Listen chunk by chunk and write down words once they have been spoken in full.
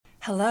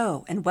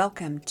Hello, and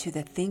welcome to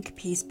the Think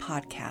Peace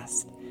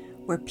podcast,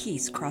 where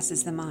peace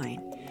crosses the mind,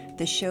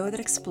 the show that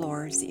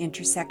explores the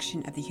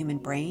intersection of the human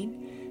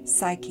brain,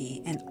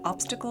 psyche, and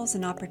obstacles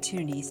and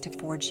opportunities to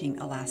forging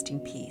a lasting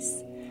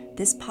peace.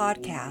 This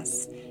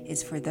podcast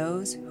is for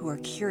those who are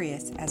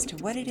curious as to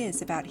what it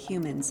is about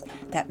humans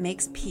that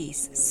makes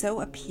peace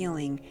so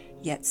appealing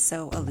yet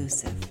so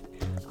elusive.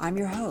 I'm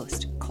your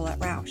host,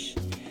 Colette Rausch,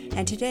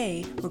 and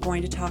today we're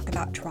going to talk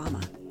about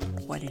trauma,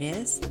 what it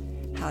is,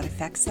 how it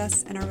affects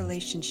us and our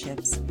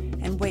relationships,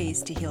 and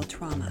ways to heal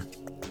trauma.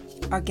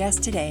 Our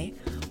guests today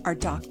are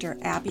Dr.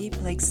 Abby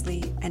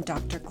Blakesley and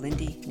Dr.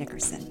 Glindy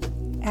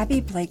Nickerson. Abby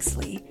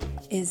Blakesley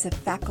is a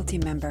faculty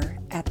member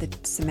at the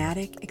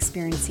Somatic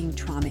Experiencing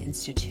Trauma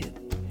Institute.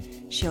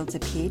 She holds a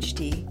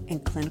PhD in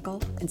clinical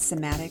and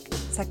somatic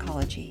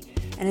psychology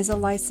and is a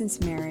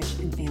licensed marriage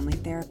and family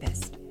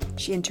therapist.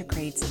 She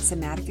integrates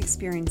somatic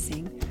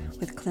experiencing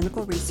with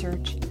clinical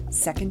research,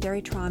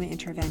 secondary trauma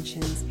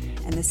interventions,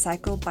 and the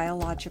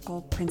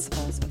psychobiological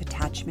principles of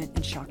attachment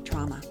and shock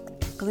trauma.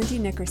 Glindy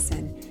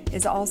Nickerson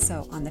is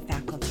also on the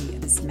faculty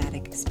of the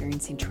Somatic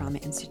Experiencing Trauma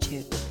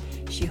Institute.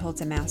 She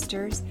holds a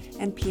master's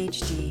and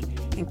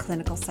PhD in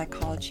clinical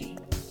psychology.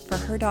 For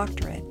her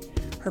doctorate,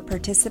 her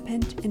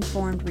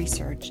participant-informed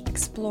research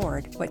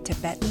explored what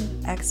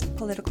Tibetan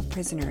ex-political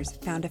prisoners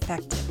found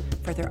effective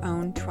for their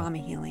own trauma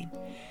healing.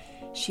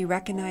 She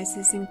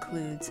recognizes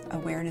includes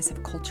awareness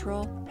of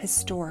cultural,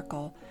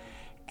 historical,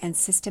 and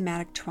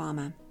systematic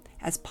trauma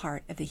as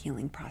part of the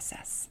healing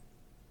process.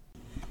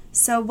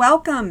 So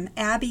welcome,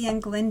 Abby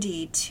and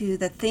Glindy, to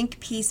the Think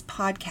Peace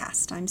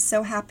podcast. I'm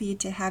so happy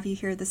to have you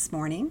here this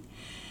morning.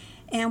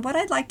 And what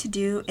I'd like to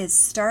do is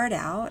start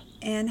out,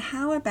 and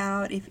how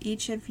about if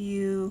each of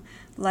you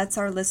lets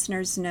our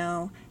listeners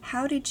know,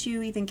 how did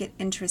you even get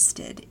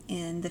interested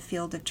in the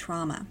field of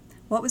trauma?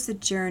 What was the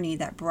journey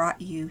that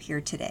brought you here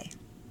today?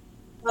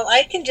 Well,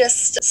 I can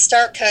just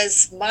start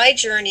because my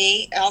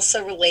journey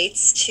also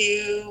relates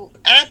to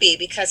Abby,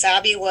 because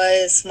Abby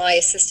was my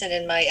assistant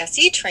in my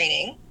SE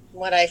training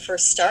when I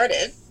first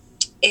started.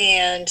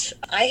 And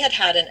I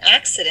had an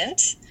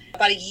accident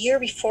about a year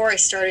before I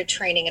started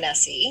training in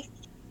SE.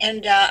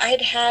 And I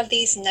had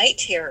these night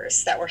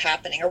terrors that were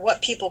happening, or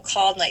what people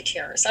called night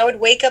terrors. I would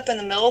wake up in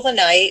the middle of the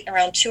night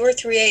around 2 or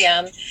 3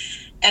 a.m.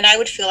 and I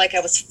would feel like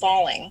I was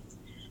falling.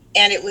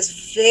 And it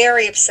was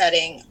very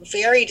upsetting,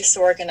 very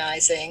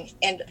disorganizing,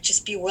 and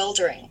just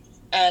bewildering.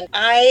 And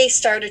I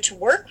started to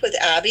work with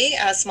Abby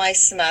as my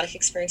somatic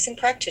experiencing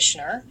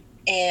practitioner.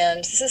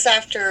 And this is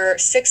after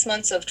 6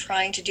 months of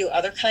trying to do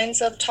other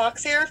kinds of talk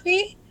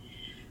therapy.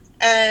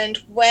 And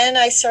when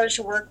I started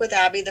to work with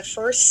Abby, the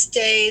first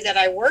day that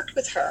I worked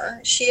with her,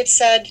 she had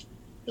said,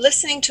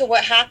 listening to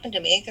what happened to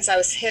me, because I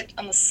was hit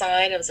on the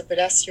side, I was a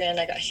pedestrian,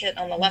 I got hit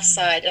on the left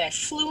side, and I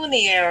flew in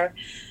the air,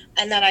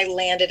 and then I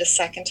landed a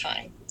second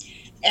time.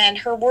 And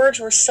her words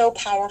were so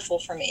powerful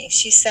for me.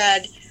 She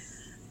said,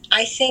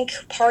 I think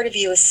part of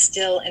you is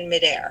still in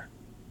midair.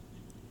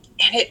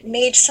 And it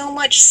made so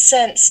much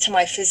sense to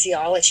my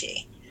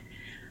physiology.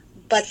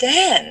 But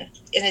then,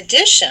 in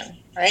addition,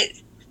 right,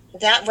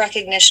 that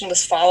recognition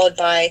was followed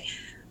by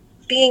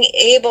being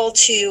able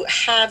to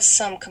have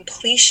some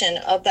completion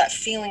of that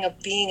feeling of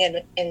being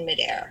in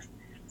midair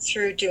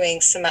through doing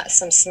some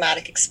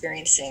somatic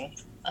experiencing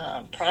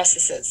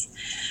processes.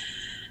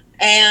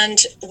 And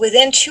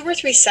within 2 or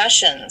 3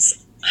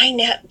 sessions,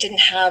 I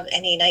didn't have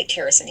any night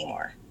terrors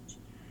anymore.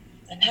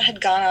 And that had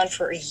gone on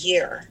for a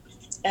year.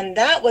 And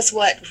that was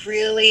what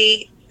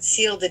really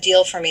sealed the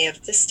deal for me.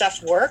 If this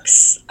stuff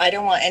works, I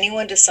don't want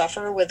anyone to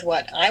suffer with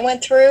what I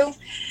went through.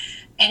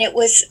 And it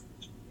was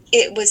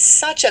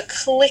such a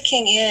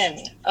clicking in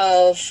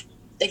of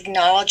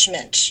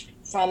acknowledgement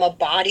from a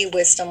body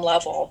wisdom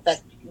level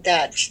that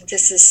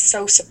this is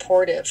so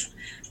supportive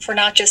for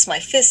not just my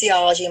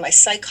physiology, my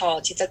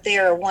psychology, that they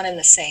are one and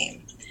the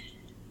same.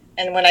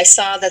 And when I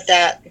saw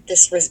that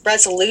this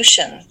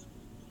resolution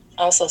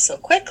also so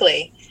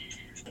quickly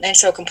and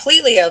so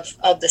completely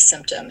of the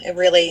symptom, it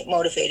really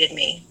motivated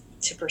me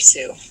to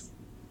pursue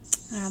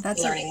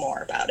learning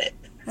more about it.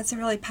 That's a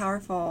really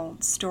powerful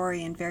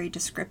story and very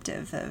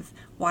descriptive of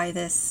why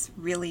this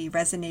really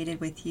resonated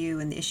with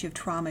you and the issue of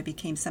trauma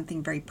became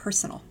something very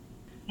personal.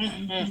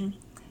 Mm-hmm. Mm-hmm.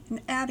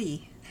 And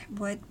Abby,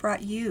 what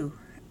brought you?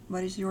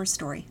 What is your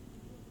story?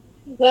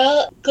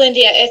 Well,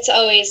 Glindy, it's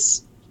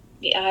always,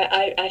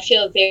 I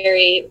feel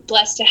very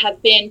blessed to have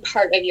been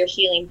part of your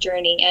healing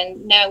journey.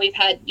 And now we've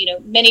had,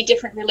 many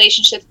different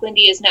relationships.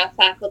 Glindy is now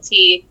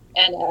faculty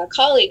and a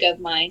colleague of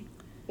mine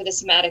for the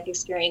Somatic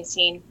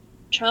Experiencing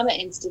Trauma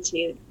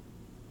Institute.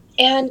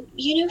 And,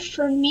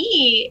 for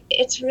me,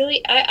 it's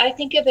really, I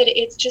think of it,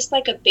 it's just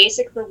like a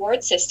basic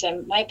reward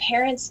system. My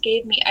parents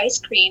gave me ice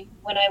cream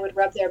when I would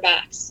rub their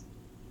backs.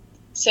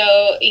 So,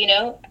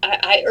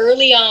 I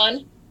early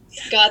on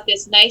got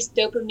this nice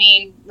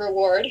dopamine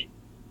reward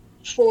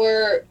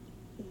for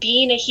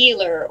being a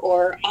healer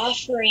or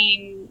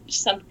offering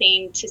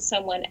something to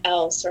someone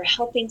else or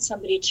helping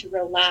somebody to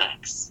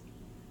relax,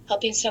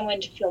 helping someone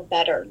to feel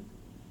better.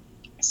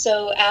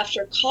 So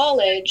after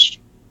college,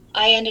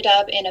 I ended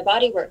up in a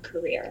bodywork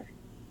career.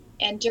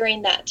 And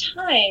during that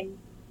time,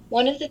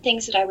 one of the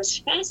things that I was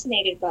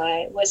fascinated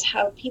by was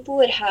how people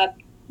would have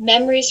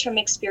memories from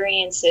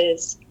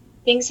experiences,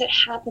 things that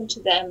happened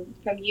to them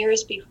from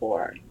years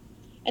before.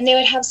 And they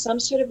would have some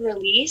sort of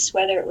release,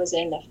 whether it was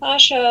in the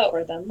fascia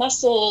or the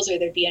muscles, or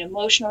there'd be an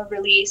emotional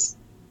release.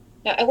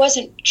 Now, I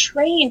wasn't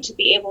trained to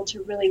be able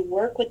to really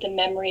work with the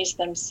memories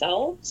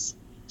themselves.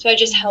 So I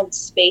just held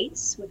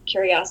space with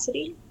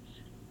curiosity.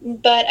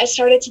 But I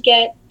started to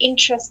get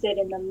interested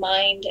in the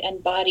mind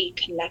and body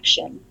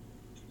connection.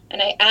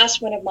 And I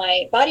asked one of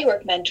my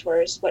bodywork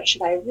mentors, what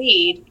should I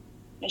read?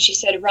 And she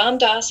said, Ram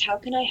Dass, How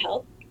Can I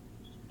Help?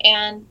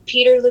 And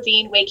Peter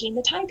Levine, Waking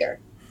the Tiger.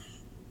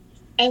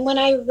 And when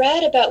I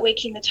read about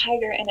Waking the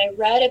Tiger, and I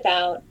read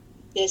about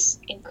this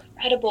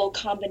incredible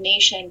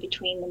combination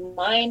between the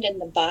mind and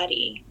the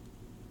body,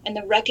 and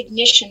the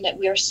recognition that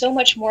we are so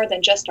much more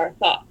than just our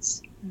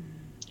thoughts,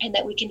 and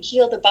that we can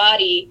heal the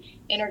body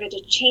in order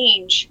to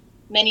change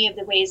many of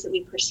the ways that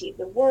we perceive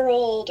the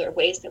world or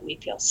ways that we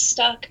feel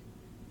stuck,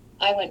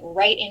 I went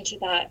right into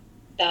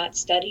that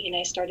study, and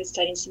I started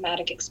studying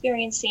somatic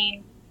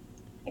experiencing.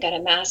 I got a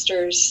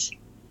master's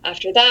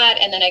after that,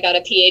 and then I got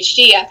a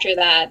PhD after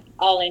that,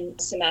 all in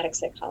somatic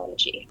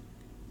psychology.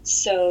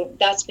 So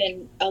that's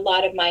been a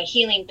lot of my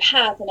healing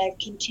path, and I've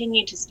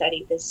continued to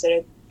study this sort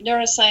of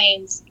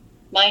neuroscience,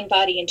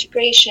 mind-body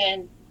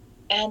integration,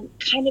 and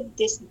kind of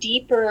this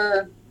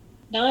deeper,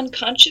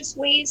 non-conscious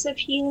ways of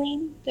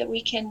healing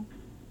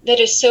that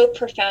is so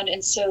profound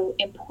and so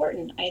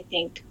important, I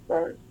think,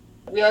 for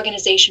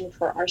reorganization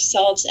for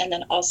ourselves and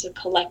then also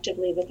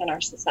collectively within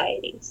our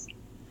societies.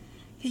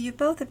 You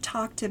both have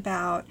talked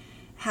about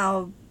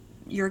how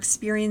your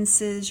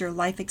experiences, your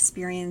life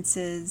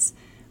experiences,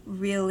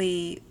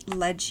 really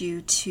led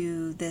you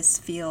to this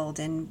field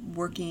and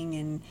working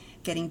and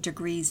getting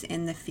degrees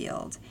in the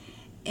field.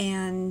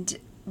 And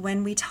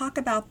when we talk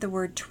about the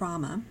word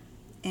trauma,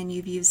 and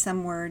you've used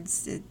some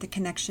words, the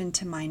connection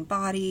to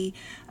mind-body,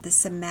 the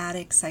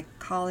somatic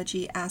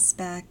psychology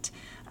aspect,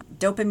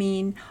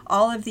 dopamine,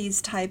 all of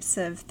these types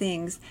of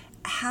things,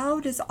 how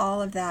does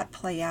all of that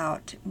play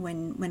out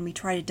when we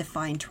try to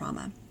define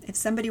trauma? If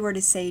somebody were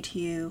to say to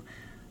you,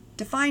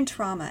 define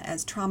trauma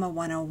as Trauma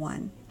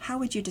 101, how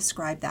would you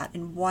describe that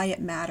and why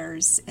it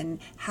matters and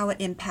how it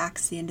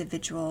impacts the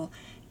individual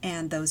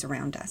and those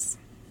around us?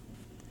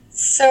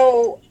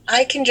 So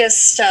I can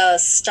just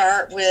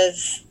start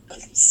with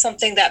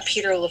something that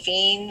Peter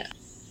Levine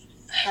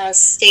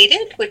has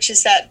stated, which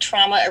is that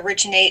trauma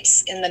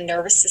originates in the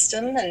nervous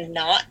system and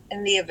not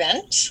in the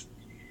event.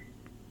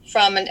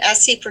 From an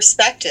SE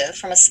perspective,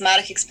 from a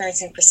somatic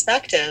experiencing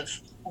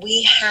perspective,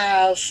 we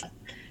have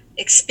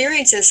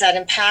experiences that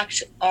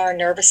impact our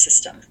nervous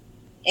system.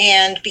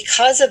 And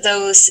because of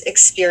those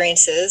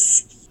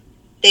experiences,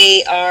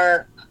 they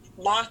are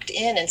locked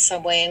in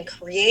some way and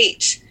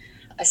create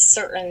a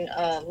certain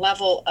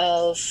level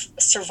of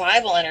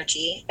survival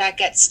energy that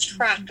gets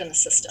trapped in the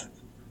system.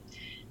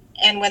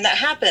 And when that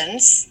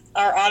happens,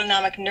 our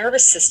autonomic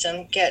nervous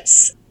system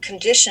gets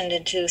conditioned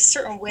into a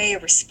certain way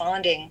of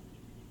responding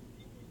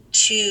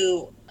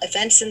to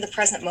events in the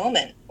present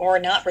moment, or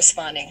not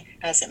responding,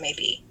 as it may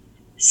be.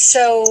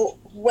 So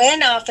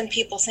when often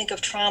people think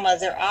of trauma,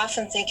 they're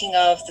often thinking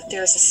of that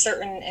there's a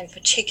certain and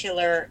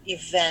particular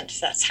event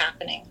that's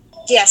happening.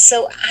 Yeah,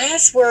 so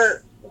as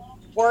we're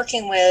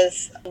working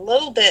with a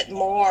little bit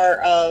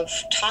more of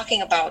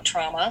talking about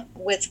trauma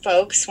with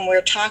folks, when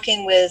we're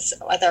talking with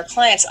our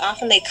clients,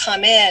 often they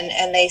come in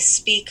and they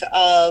speak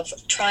of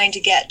trying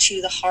to get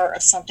to the heart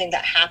of something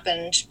that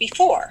happened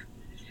before.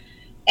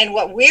 And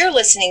what we're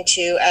listening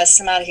to as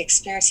somatic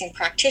experiencing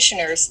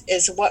practitioners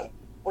is what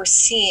we're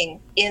seeing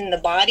in the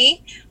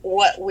body,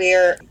 what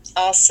we're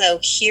also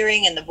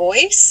hearing in the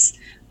voice,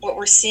 what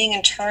we're seeing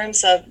in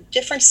terms of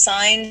different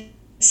signs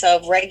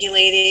of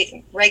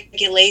regulation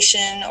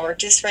or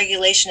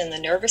dysregulation in the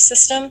nervous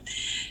system.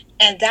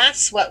 And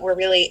that's what we're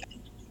really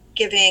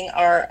giving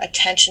our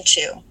attention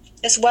to,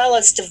 as well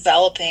as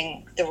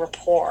developing the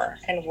rapport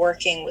and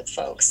working with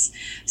folks.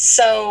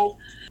 So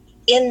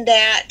in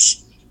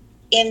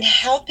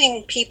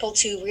helping people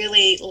to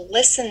really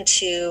listen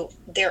to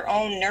their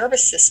own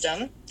nervous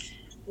system,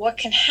 what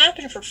can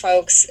happen for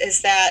folks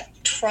is that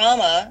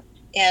trauma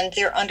and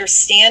their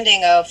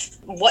understanding of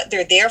what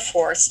they're there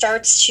for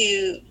starts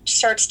to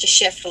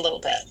shift a little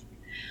bit.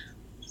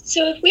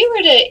 So if we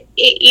were to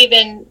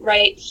even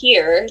right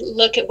here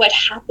look at what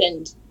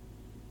happened,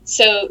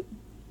 so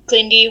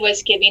Glindy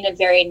was giving a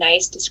very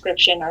nice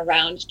description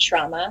around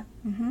trauma,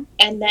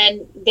 and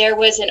then there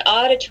was an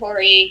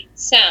auditory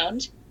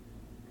sound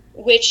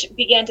which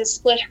began to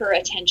split her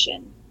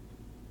attention.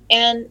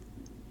 And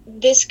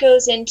this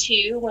goes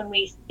into when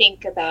we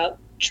think about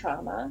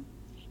trauma,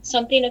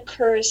 something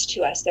occurs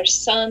to us. There's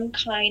some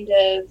kind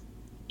of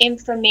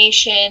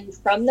information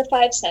from the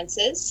five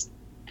senses,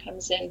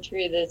 comes in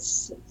through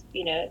this,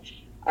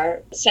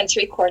 our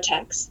sensory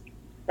cortex,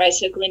 right?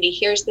 So Glindy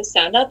hears the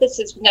sound. Not this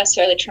is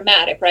necessarily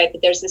traumatic, right?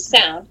 But there's the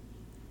sound.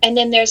 And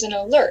then there's an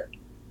alert.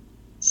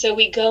 So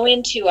we go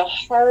into a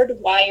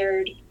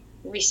hardwired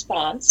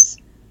response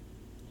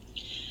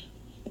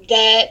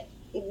that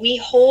we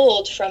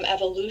hold from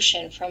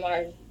evolution, from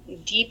our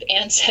deep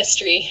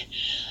ancestry,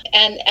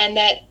 and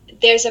that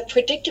there's a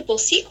predictable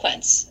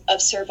sequence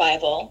of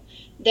survival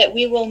that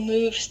we will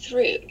move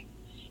through.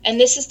 And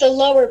this is the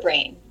lower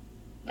brain,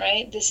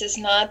 right? This is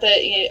not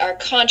our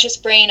conscious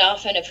brain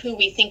often of who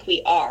we think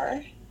we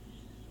are.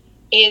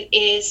 It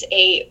is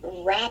a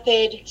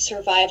rapid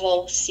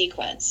survival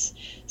sequence.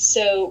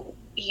 So,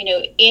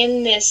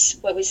 in this,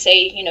 what we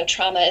say,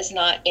 trauma is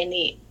not in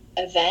the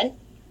event,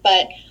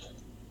 but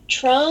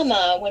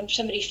trauma, when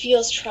somebody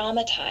feels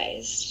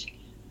traumatized,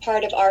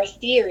 part of our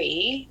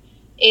theory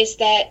is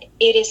that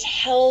it is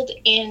held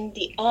in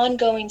the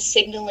ongoing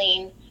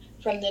signaling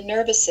from the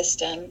nervous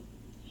system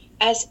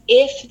as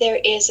if there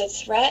is a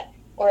threat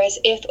or as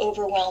if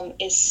overwhelm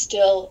is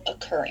still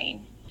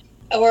occurring.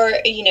 Or,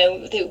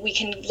 we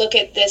can look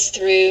at this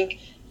through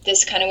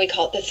this kind of, we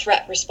call it the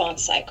threat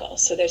response cycle.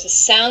 So there's a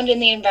sound in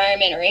the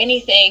environment or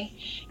anything,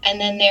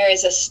 and then there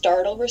is a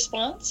startle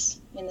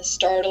response. In the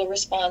startle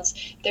response,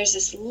 there's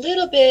this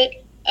little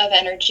bit of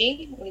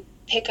energy. We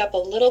pick up a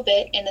little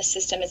bit in the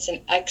system. It's an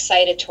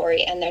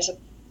excitatory, and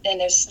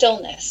there's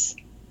stillness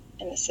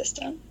in the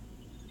system.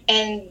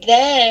 And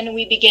then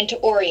we begin to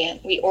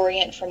orient. We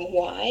orient from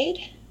wide,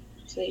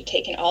 so you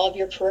take in all of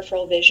your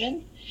peripheral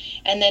vision,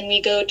 and then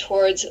we go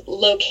towards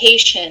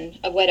location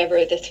of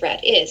whatever the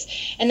threat is.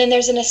 And then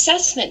there's an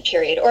assessment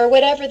period, or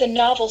whatever the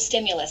novel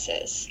stimulus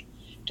is.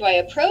 Do I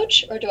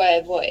approach or do I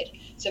avoid?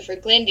 So for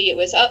Glindy, it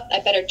was I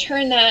better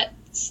turn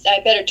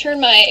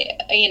my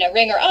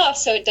ringer off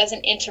so it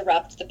doesn't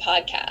interrupt the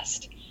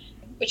podcast,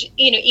 which,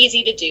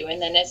 easy to do.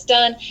 And then it's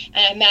done.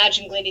 And I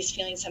imagine Glindy's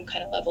feeling some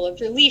kind of level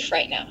of relief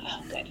right now.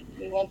 Oh, good.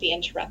 We won't be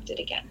interrupted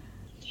again.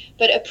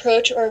 But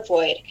approach or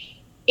avoid.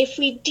 If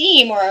we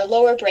deem, or our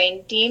lower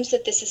brain deems,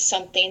 that this is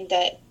something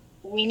that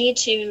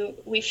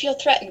we feel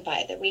threatened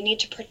by, that we need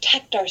to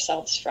protect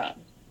ourselves from,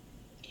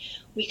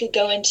 we could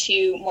go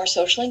into more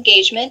social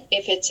engagement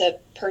if it's a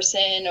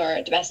person or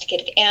a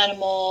domesticated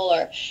animal,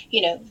 or,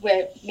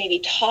 where maybe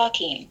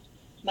talking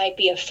might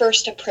be a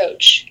first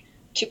approach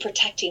to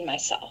protecting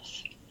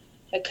myself.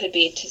 It could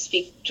be to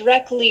speak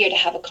directly or to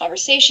have a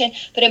conversation,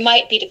 but it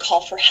might be to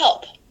call for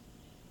help,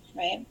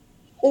 right?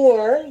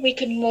 Or we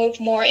could move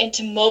more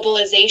into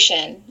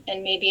mobilization,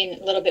 and maybe in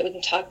a little bit we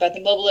can talk about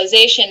the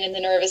mobilization in the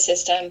nervous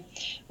system,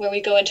 where we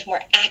go into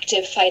more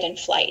active fight and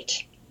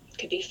flight. It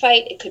could be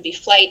fight, it could be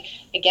flight.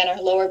 Again, our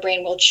lower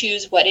brain will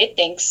choose what it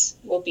thinks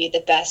will be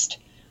the best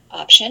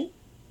option.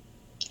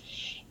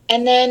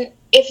 And then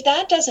if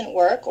that doesn't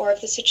work, or if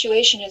the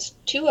situation is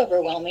too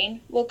overwhelming,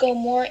 we'll go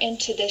more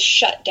into this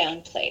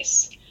shutdown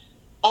place.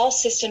 All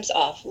systems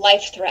off,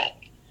 life threat,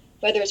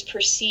 whether it's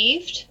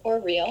perceived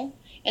or real.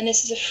 And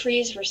this is a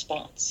freeze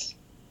response,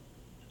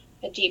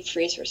 a deep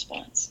freeze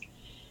response.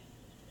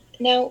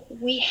 Now,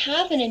 we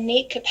have an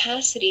innate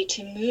capacity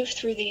to move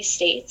through these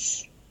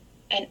states,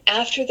 and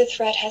after the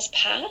threat has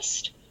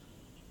passed,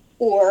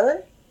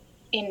 or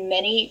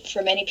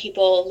for many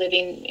people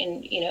living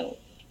in,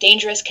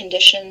 dangerous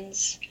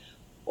conditions,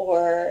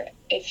 or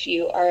if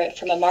you are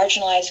from a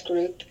marginalized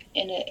group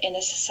in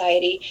a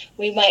society,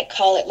 we might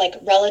call it like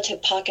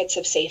relative pockets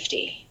of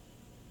safety.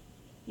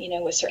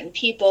 With certain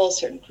people,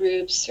 certain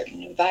groups,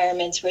 certain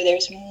environments where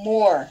there's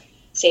more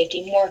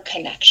safety, more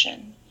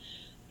connection,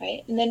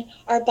 right? And then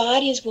our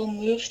bodies will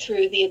move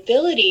through the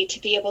ability to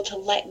be able to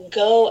let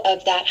go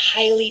of that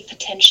highly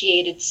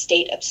potentiated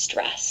state of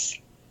stress.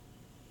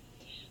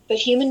 But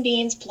human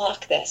beings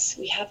block this.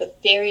 We have a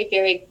very,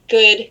 very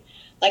good,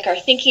 our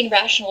thinking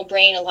rational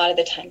brain a lot of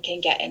the time can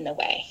get in the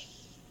way.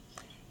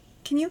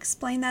 Can you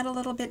explain that a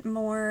little bit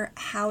more,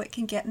 how it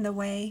can get in the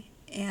way?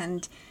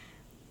 And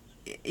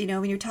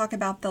when you talk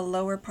about the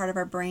lower part of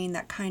our brain,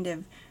 that kind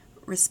of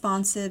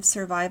responsive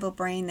survival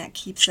brain that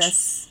keeps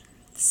us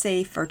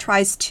safe or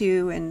tries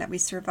to, and that we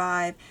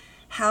survive,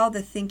 how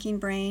the thinking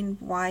brain,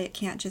 why it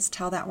can't just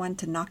tell that one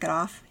to knock it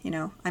off,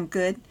 I'm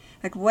good.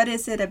 What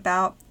is it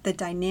about the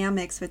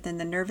dynamics within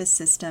the nervous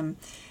system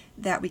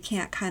that we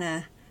can't kind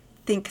of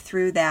think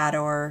through that,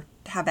 or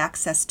have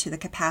access to the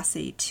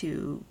capacity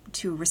to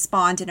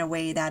respond in a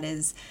way that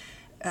is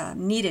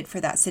needed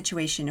for that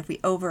situation if we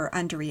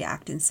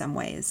underreact in some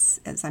ways,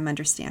 as I'm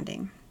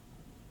understanding?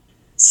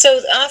 So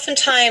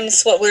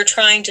oftentimes what we're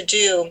trying to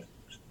do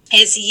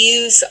is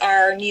use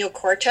our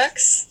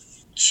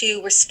neocortex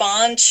to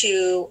respond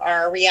to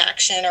our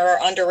reaction or our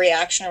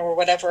underreaction or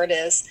whatever it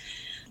is.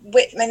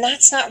 And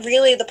that's not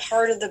really the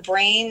part of the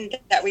brain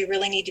that we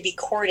really need to be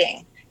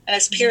courting. And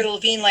as Peter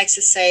Levine likes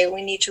to say,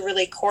 we need to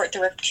really court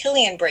the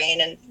reptilian brain.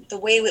 And the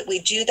way that we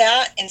do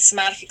that in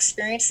somatic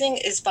experiencing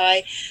is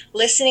by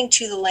listening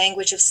to the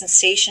language of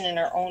sensation in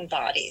our own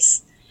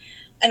bodies.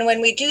 And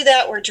when we do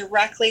that, we're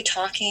directly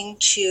talking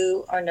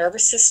to our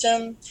nervous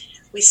system.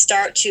 We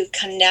start to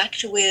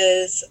connect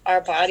with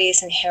our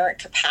body's inherent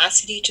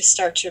capacity to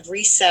start to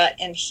reset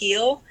and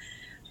heal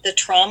the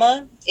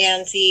trauma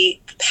and the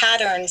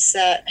patterns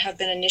that have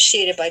been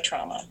initiated by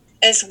trauma.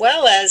 as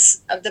well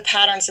as the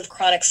patterns of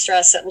chronic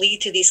stress that lead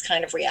to these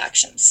kind of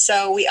reactions.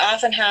 So we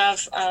often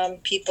have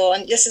people,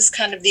 and this is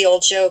kind of the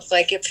old joke,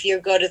 like if you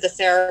go to the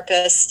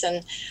therapist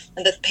and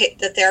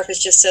the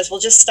therapist just says, well,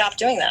 just stop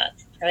doing that,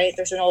 right?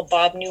 There's an old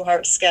Bob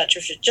Newhart sketch,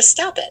 or just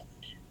stop it,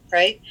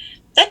 right?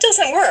 That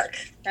doesn't work,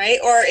 right?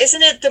 Or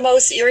isn't it the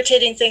most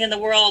irritating thing in the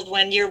world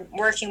when you're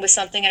working with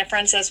something and a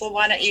friend says, well,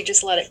 why don't you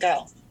just let it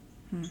go,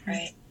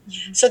 right?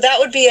 So that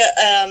would be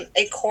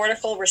a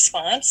cortical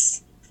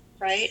response,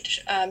 right,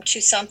 to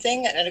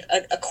something,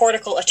 a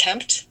cortical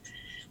attempt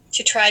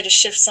to try to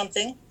shift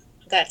something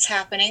that's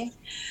happening.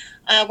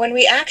 When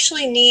we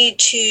actually need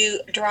to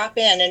drop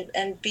in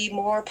and be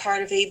more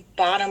part of a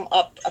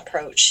bottom-up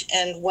approach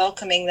and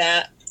welcoming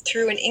that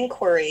through an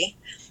inquiry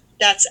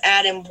that's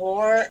at a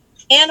more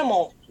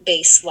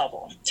animal-based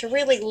level, to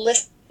really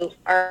listen to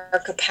our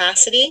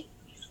capacity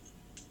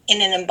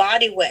in an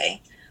embodied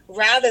way,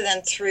 rather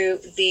than through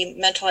the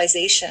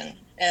mentalization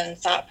and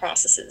thought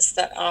processes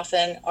that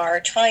often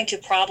are trying to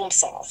problem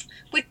solve,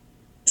 which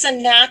is a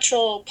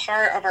natural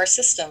part of our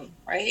system,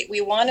 right? We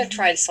want to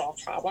try to solve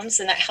problems,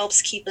 and that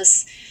helps keep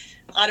us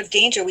out of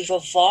danger. We've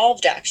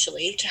evolved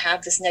actually to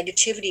have this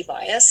negativity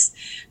bias,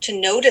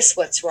 to notice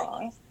what's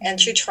wrong and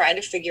to try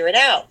to figure it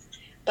out.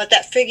 But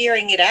that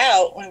figuring it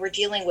out, when we're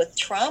dealing with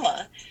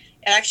trauma,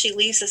 it actually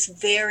leaves us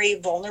very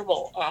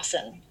vulnerable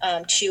often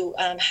to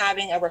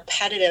having a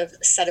repetitive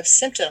set of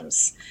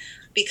symptoms,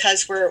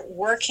 because we're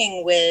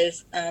working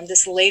with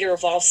this later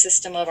evolved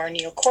system of our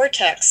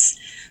neocortex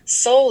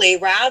solely,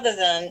 rather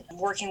than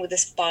working with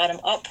this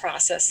bottom-up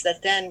process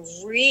that then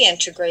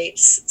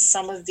reintegrates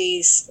some of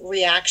these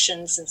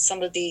reactions and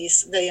some of the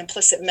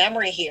implicit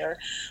memory here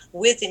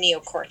with the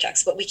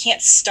neocortex. But we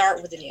can't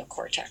start with the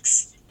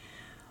neocortex.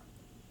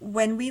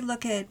 When we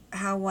look at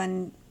how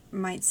one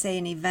might say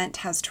an event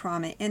has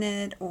trauma in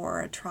it,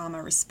 or a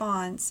trauma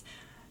response,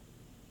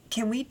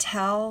 can we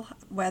tell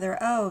whether,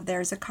 oh,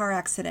 there's a car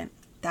accident,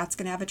 that's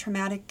going to have a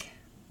traumatic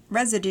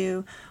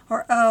residue,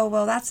 or, oh,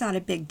 well, that's not a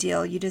big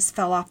deal, you just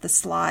fell off the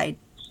slide,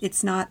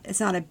 it's not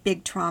a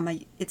big trauma,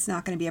 it's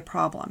not going to be a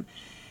problem?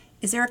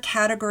 Is there a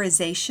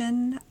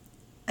categorization?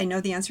 I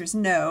know the answer is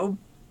no,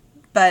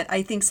 but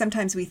I think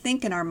sometimes we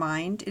think in our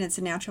mind, and it's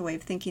a natural way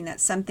of thinking, that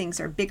some things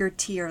are bigger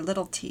T or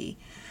little t,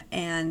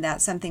 and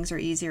that some things are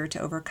easier to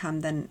overcome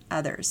than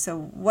others. So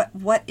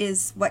what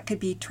could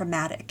be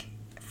traumatic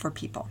for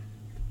people?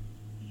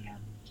 Yeah.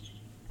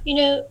 You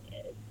know,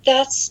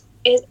 that's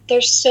it.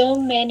 There's so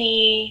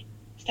many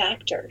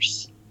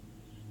factors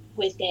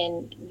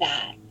within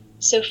that.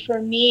 So for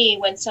me,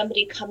 when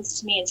somebody comes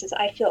to me and says,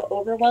 I feel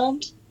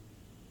overwhelmed,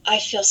 I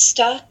feel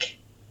stuck,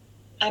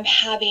 I'm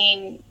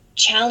having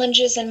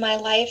challenges in my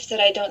life that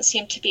I don't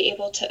seem to be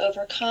able to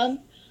overcome,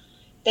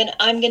 then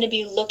I'm going to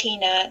be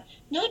looking at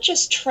not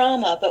just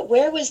trauma, but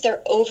where was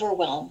their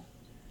overwhelm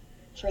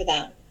for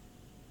them?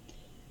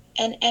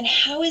 And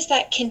how is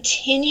that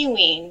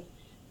continuing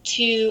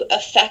to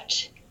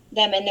affect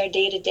them in their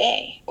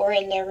day-to-day or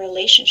in their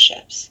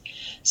relationships?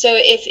 So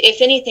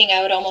if anything,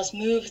 I would almost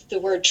move the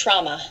word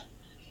trauma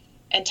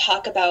and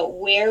talk about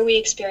where we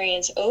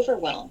experience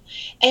overwhelm.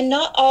 And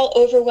not all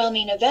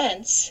overwhelming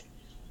events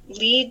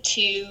lead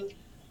to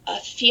a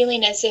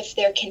feeling as if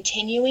they're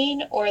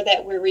continuing, or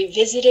that we're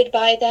revisited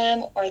by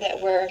them, or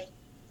that we're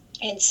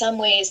in some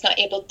ways not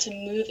able to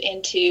move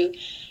into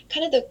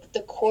kind of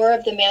the core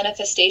of the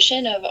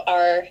manifestation of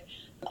our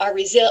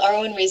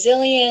own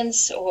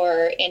resilience,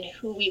 or in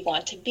who we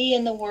want to be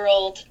in the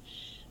world.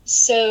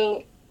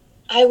 So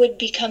I would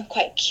become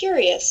quite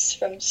curious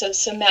so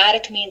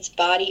somatic means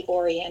body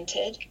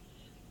oriented,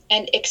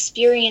 and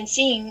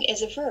experiencing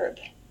is a verb.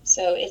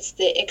 So it's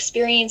the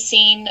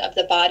experiencing of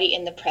the body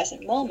in the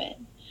present moment.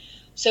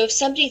 So if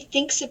somebody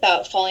thinks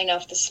about falling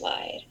off the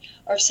slide,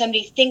 or if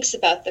somebody thinks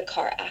about the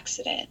car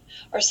accident,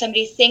 or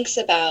somebody thinks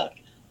about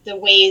the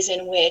ways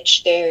in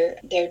which they're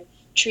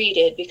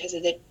treated because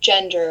of the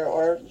gender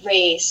or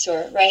race,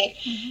 or right,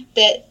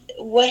 that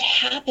what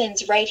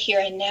happens right here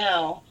and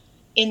now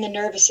in the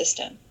nervous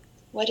system,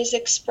 what is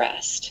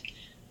expressed,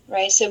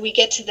 right? So we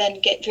get to then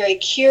get very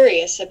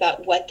curious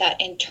about what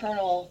that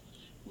internal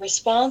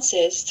response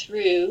is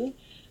through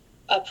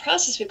a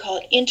process we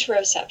call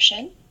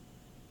interoception.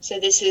 So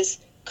this is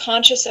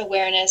conscious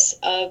awareness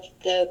of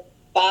the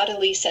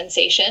bodily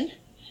sensation.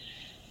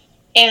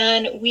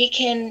 And we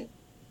can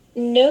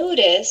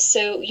notice,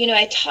 so,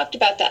 I talked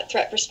about that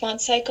threat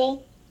response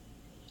cycle,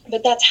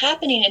 but that's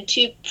happening in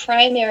two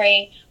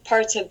primary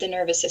parts of the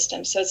nervous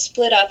system. So it's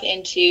split up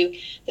into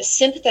the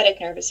sympathetic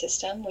nervous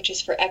system, which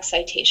is for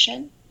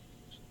excitation,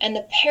 and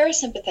the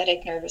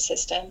parasympathetic nervous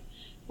system,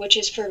 which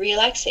is for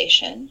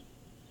relaxation.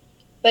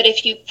 But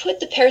if you put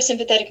the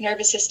parasympathetic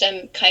nervous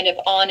system kind of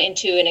on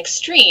into an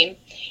extreme,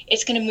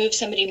 it's going to move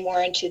somebody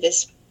more into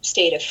this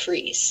state of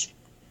freeze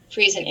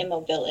and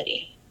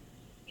immobility.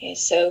 Okay,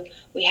 so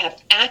we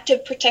have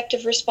active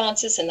protective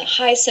responses in the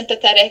high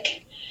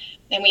sympathetic,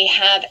 and we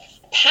have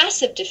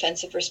passive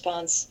defensive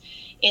response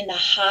in the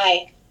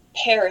high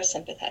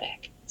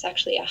parasympathetic. It's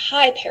actually a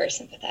high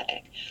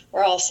parasympathetic,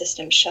 where all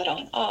systems shut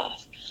on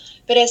off.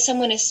 But as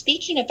someone is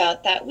speaking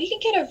about that, we can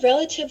get a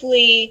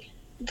relatively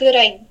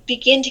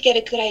begin to get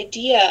a good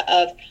idea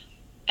of,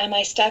 am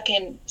I stuck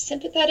in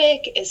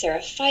sympathetic? Is there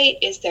a fight?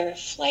 Is there a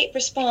flight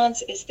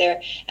response?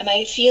 Am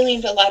I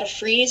feeling a lot of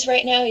freeze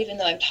right now, even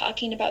though I'm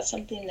talking about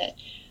something that,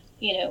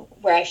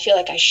 where I feel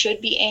like I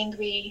should be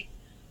angry,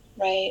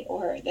 right?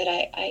 Or that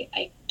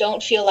I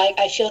don't feel like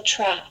I feel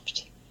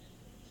trapped,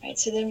 right?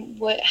 So then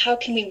how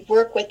can we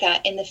work with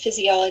that in the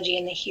physiology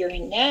in the here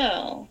and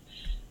now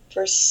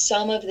for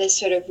some of this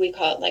sort of, we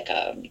call it like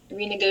a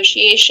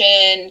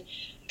renegotiation.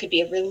 It could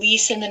be a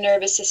release in the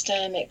nervous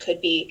system. It could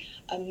be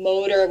a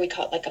motor, we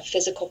call it like a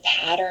physical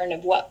pattern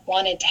of what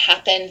wanted to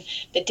happen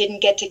that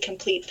didn't get to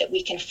complete, that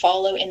we can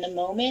follow in the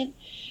moment.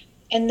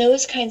 And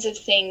those kinds of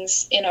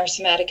things in our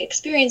somatic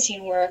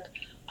experiencing work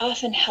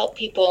often help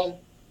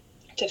people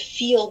to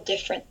feel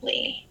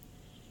differently.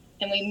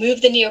 And we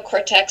move the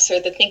neocortex or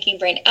the thinking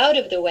brain out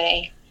of the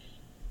way,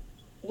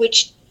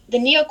 which the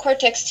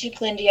neocortex too,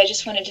 Glindy, I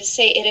just wanted to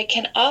say it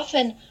can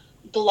often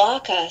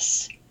block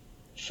us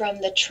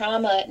from the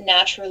trauma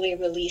naturally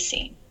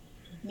releasing.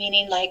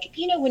 Meaning, like,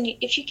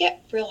 if you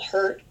get real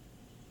hurt,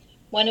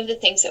 one of the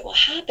things that will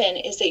happen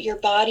is that your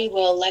body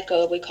will let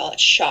go of, we call it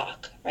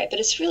shock, right? But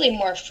it's really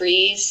more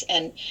freeze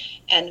and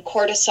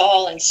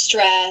cortisol and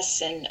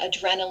stress and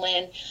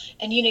adrenaline.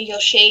 And, you'll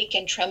shake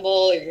and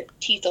tremble, or your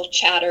teeth will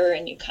chatter,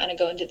 and you kind of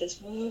go into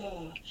this, ooh.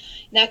 And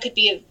that could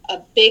be a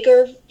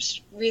bigger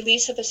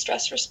release of a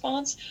stress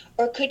response,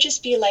 or it could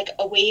just be like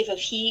a wave of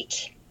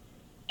heat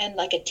and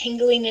like a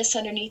tingliness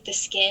underneath the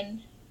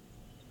skin.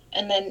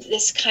 And then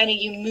this kind of,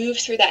 you move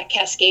through that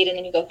cascade, and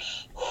then you go,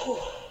 whew,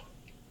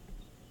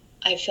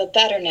 I feel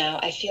better now.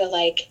 I feel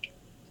like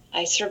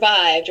I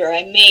survived, or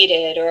I made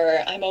it,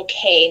 or I'm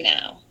okay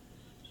now.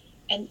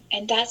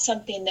 And that's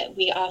something that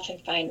we often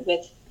find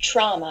with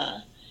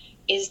trauma,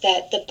 is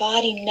that the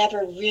body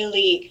never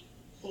really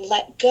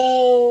let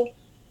go,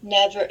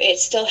 it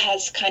still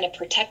has kind of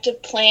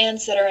protective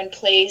plans that are in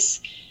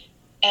place.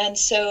 And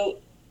so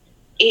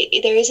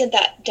there isn't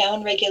that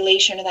down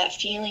regulation or that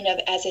feeling of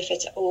as if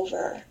it's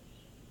over.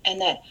 And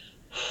that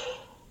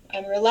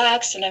I'm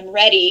relaxed and I'm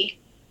ready,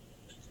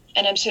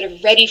 and I'm sort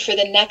of ready for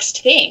the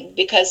next thing,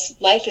 because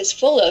life is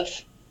full of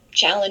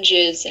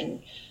challenges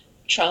and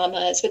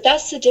traumas. But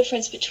that's the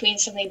difference between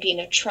something being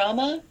a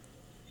trauma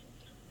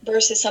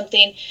versus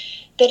something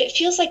that it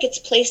feels like it's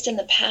placed in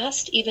the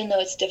past, even though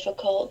it's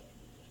difficult.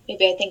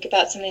 Maybe I think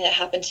about something that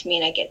happened to me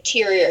and I get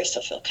teary, or I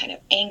still feel kind of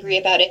angry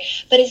about it,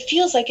 but it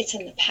feels like it's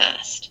in the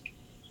past.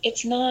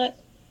 It's not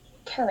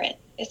current.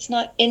 It's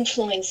not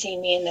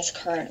influencing me in this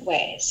current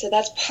way. So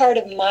that's part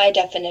of my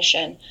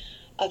definition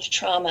of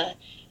trauma.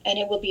 And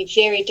it will be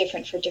very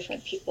different for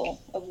different people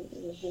of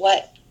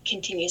what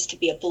continues to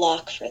be a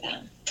block for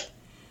them.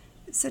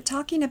 So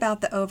talking about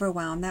the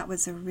overwhelm, that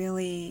was a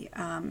really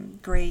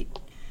great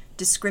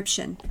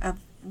description of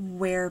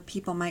where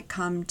people might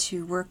come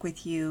to work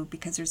with you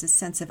because there's a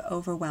sense of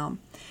overwhelm.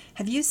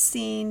 Have you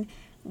seen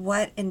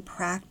what in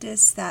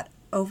practice that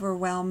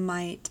overwhelm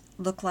might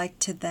look like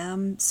to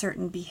them,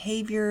 certain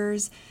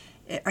behaviors?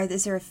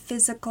 Is there a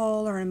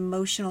physical or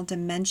emotional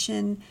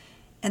dimension?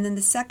 And then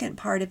the second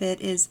part of it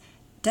is,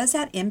 does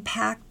that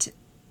impact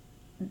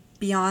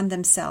beyond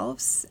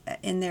themselves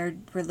in their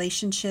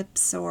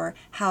relationships, or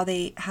how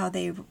they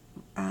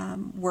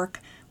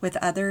work with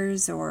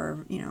others,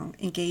 or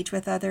engage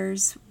with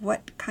others?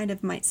 What kind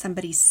of might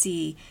somebody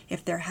see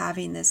if they're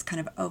having this kind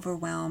of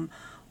overwhelm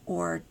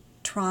or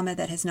trauma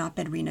that has not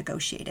been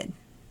renegotiated?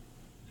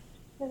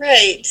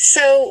 Right.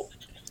 So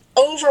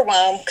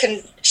overwhelm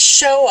can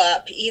show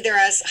up either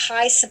as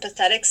high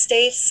sympathetic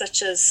states,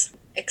 such as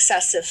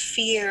excessive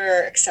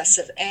fear,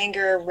 excessive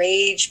anger,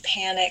 rage,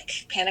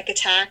 panic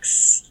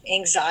attacks,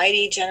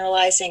 anxiety.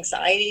 Generalized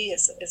anxiety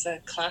is a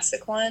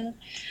classic one.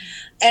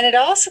 And it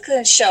also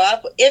can show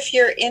up if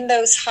you're in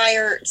those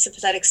higher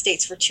sympathetic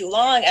states for too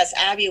long, as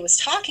Abby was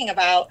talking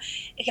about.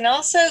 It can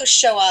also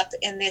show up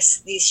in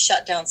these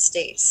shutdown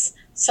states.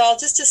 So I'll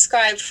just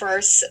describe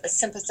first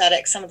some of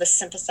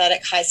the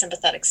high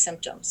sympathetic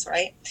symptoms,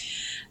 right?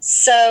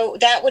 So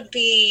that would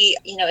be,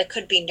 it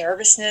could be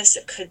nervousness,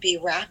 it could be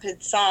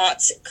rapid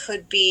thoughts, it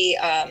could be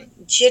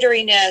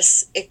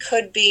jitteriness, it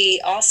could be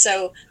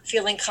also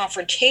feeling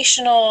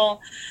confrontational,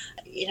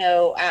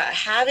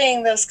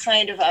 having those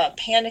kind of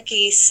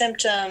panicky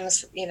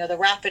symptoms, the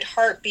rapid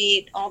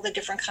heartbeat, all the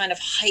different kind of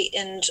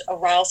heightened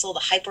arousal, the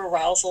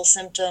hyperarousal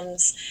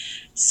symptoms,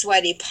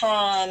 sweaty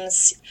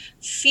palms,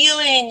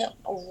 feeling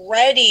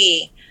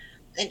ready,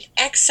 an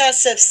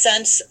excessive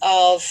sense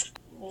of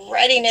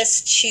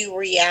readiness to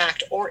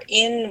react, or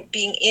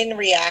being in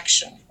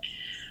reaction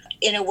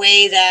in a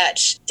way that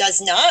does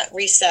not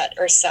reset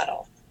or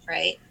settle,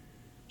 right?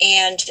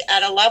 And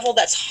at a level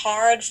that's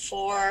hard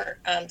for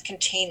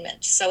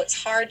containment. So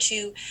it's hard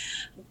to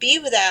be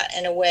with that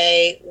in a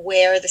way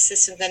where the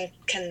system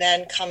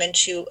can come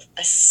into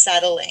a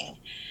settling.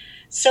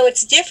 So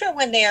it's different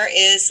when there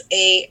is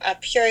a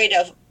period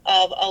of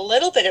a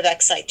little bit of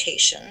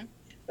excitation,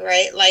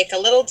 right? Like a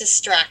little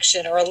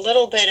distraction or a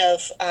little bit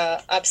of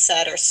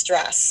upset or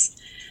stress,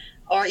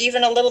 or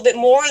even a little bit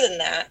more than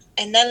that.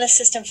 And then the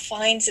system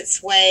finds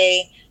its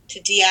way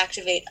to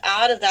deactivate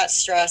out of that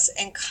stress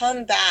and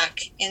come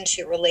back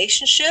into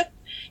relationship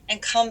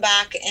and come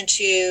back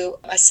into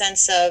a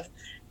sense of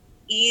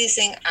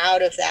easing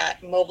out of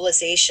that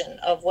mobilization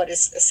of what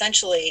is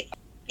essentially,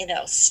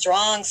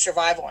 strong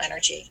survival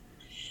energy.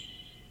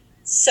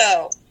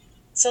 So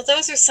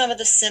those are some of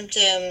the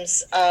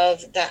symptoms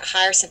of that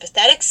higher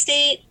sympathetic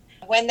state.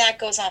 When that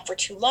goes on for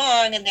too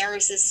long, and there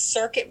is this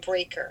circuit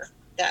breaker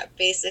that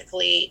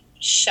basically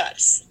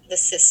shuts the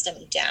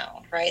system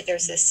down, right?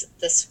 There's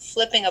this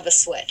flipping of a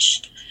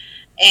switch.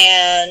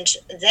 And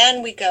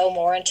then we go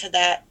more into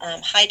that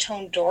high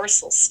tone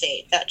dorsal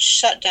state, that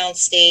shutdown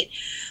state,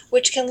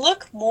 which can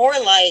look more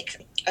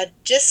like a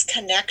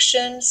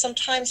disconnection.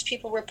 Sometimes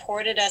people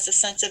report it as a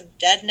sense of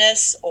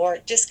deadness or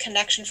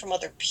disconnection from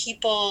other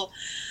people,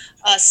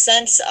 a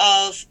sense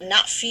of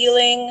not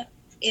feeling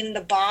in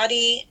the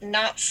body,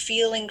 not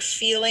feeling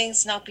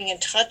feelings, not being in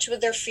touch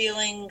with their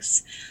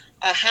feelings,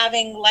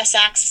 having less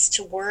access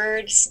to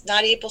words,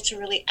 not able to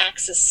really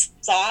access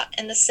thought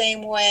in the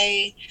same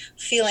way,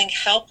 feeling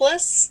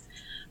helpless,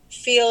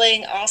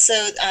 feeling also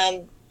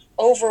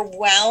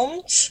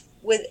overwhelmed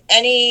with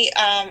any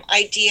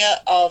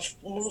idea of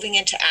moving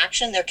into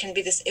action. There can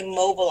be this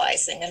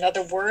immobilizing.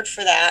 Another word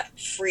for that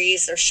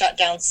freeze or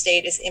shutdown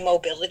state is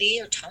immobility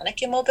or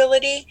tonic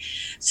immobility.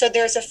 So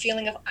there's a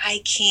feeling of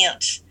I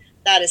can't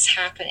that is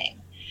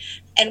happening.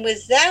 And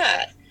with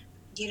that,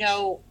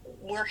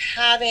 we're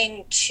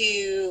having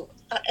to,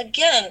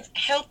 again,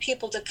 help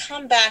people to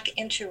come back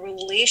into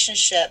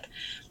relationship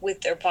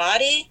with their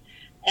body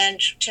and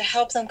to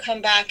help them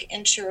come back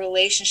into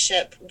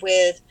relationship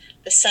with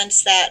the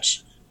sense that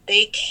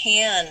they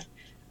can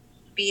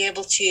be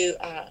able to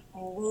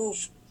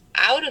move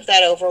out of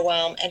that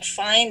overwhelm and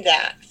find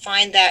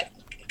that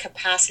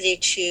capacity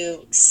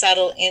to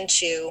settle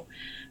into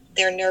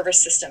their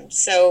nervous system.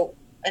 So,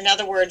 in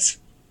other words,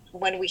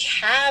 when we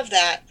have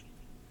that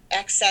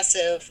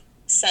excessive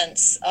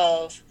sense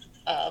of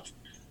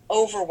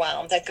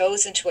overwhelm that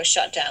goes into a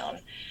shutdown,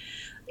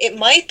 it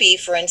might be,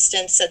 for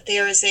instance, that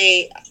there is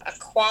a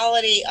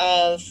quality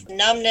of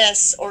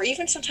numbness, or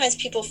even sometimes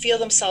people feel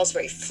themselves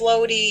very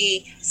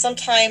floaty.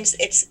 Sometimes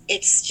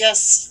it's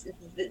just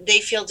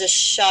they feel just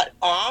shut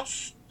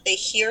off. They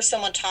hear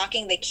someone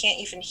talking, they can't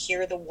even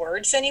hear the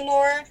words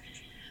anymore.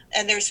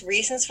 And there's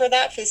reasons for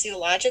that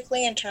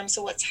physiologically in terms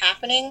of what's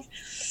happening.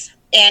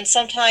 And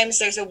sometimes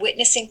there's a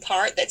witnessing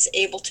part that's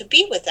able to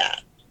be with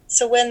that.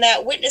 So when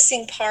that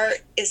witnessing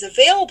part is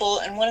available,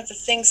 and one of the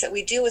things that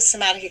we do with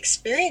somatic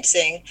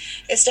experiencing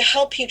is to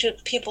help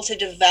people to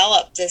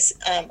develop this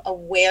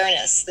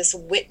awareness, this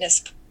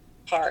witness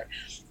part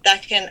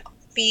that can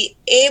be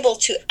able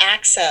to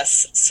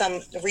access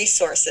some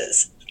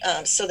resources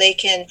so they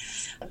can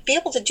be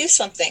able to do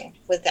something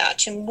with that,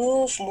 to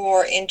move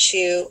more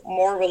into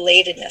more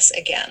relatedness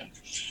again.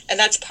 And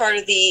that's part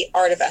of the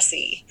art of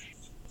SE.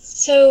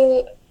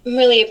 So I'm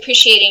really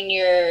appreciating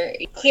your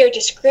clear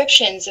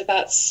descriptions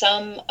about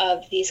some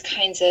of these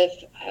kinds of,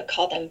 I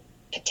call them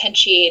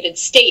potentiated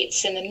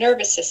states in the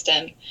nervous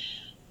system.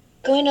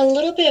 Going a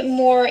little bit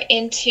more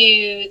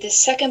into the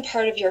second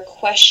part of your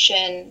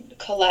question,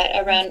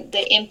 Colette, around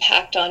the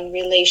impact on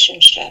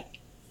relationship.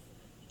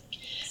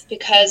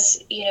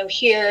 Because,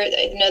 here,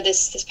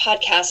 this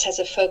podcast has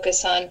a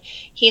focus on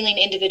healing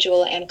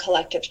individual and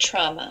collective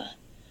trauma.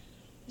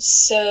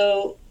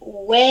 So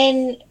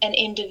when an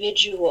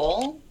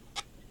individual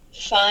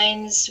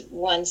finds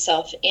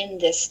oneself in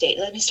this state,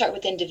 let me start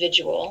with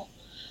individual,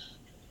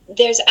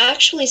 there's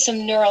actually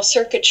some neural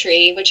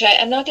circuitry, which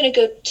I'm not going to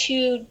go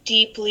too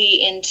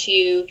deeply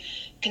into,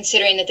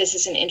 considering that this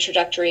is an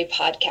introductory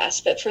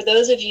podcast, but for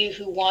those of you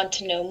who want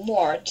to know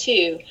more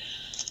too,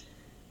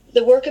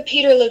 the work of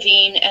Peter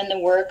Levine and the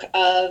work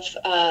of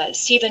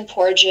Stephen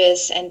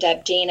Porges and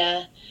Deb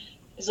Dana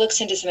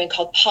looks into something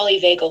called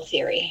polyvagal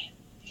theory.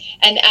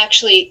 And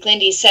actually,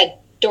 Glindy said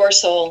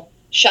dorsal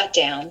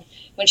shutdown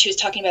when she was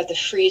talking about the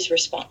freeze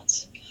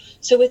response.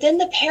 So within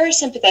the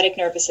parasympathetic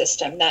nervous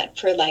system, that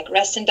for like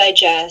rest and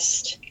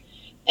digest,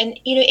 and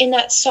in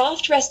that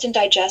soft rest and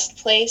digest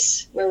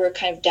place where we're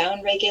kind of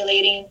down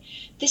regulating,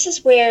 this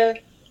is where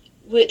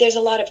there's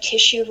a lot of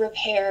tissue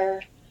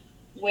repair,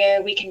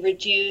 where we can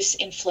reduce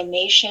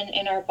inflammation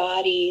in our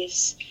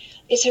bodies.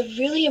 It's a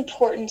really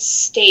important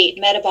state,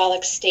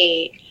 metabolic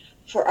state,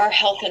 for our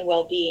health and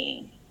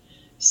well-being.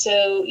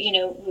 So,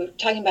 we're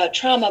talking about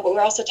trauma, but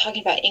we're also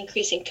talking about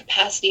increasing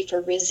capacity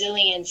for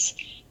resilience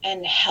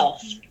and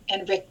health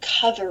and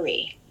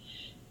recovery.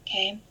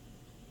 Okay.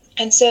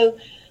 And so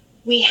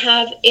we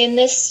have in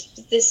this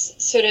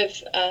sort of,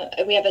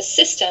 we have a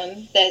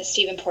system that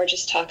Stephen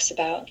Porges talks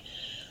about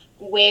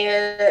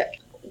where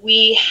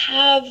we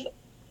have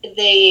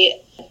the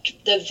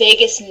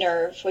vagus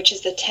nerve, which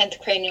is the 10th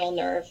cranial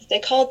nerve. They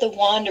call it the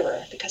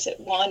wanderer because it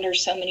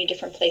wanders so many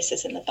different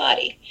places in the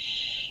body.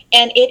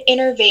 And it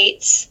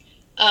innervates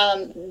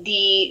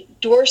the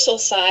dorsal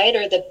side,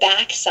 or the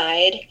back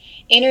side,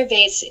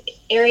 innervates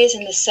areas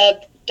in the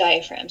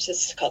subdiaphragm. So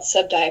it's called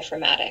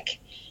subdiaphragmatic.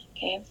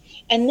 Okay.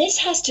 And this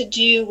has to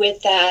do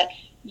with that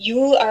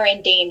you are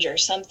in danger.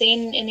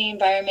 Something in the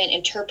environment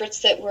interprets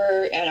that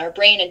and our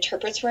brain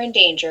interprets we're in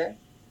danger,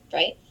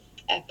 right?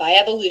 By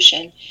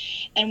evolution.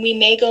 And we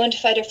may go into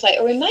fight or flight,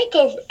 or we might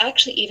go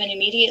actually even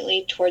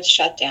immediately towards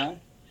shutdown.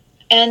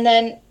 And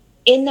then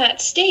in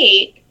that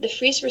state, the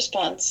freeze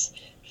response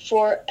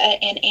for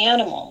an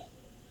animal,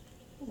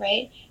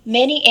 right?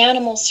 Many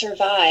animals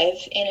survive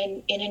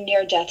in a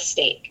near-death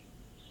state.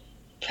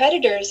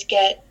 Predators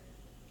get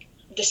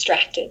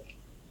distracted.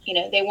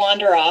 They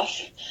wander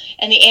off,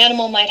 and the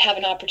animal might have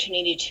an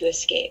opportunity to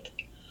escape.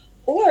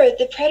 Or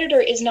the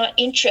predator is not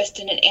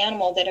interested in an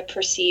animal that it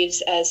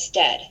perceives as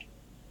dead,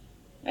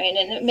 right?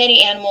 And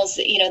many animals,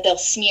 they'll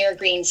smear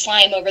green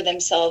slime over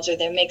themselves, or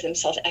they'll make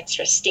themselves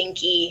extra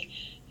stinky.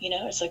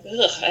 It's like,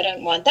 ugh, I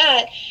don't want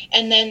that.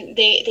 And then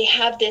they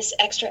have this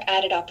extra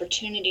added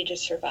opportunity to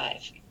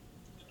survive.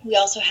 We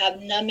also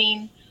have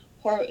numbing,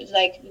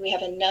 we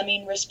have a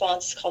numbing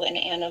response called an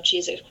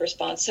analgesic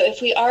response. So if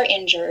we are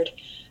injured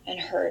and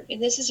hurt,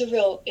 and this is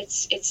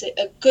it's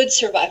a good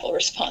survival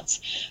response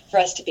for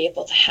us to be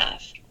able to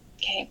have,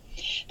 okay?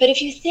 But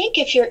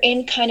if you're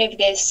in kind of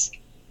this,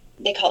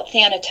 they call it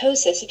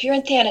thanatosis, if you're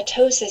in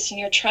thanatosis and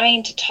you're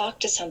trying to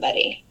talk to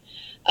somebody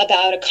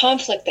about a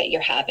conflict that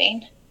you're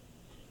having,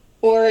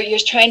 or you're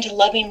trying to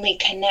lovingly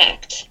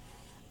connect,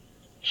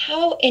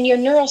 how in your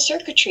neural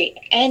circuitry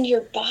and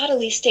your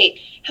bodily state,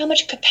 how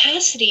much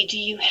capacity do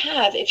you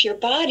have if your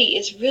body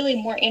is really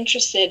more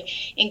interested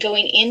in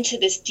going into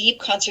this deep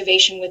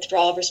conservation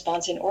withdrawal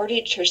response in order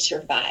to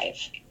survive?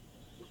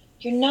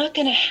 You're not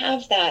going to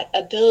have that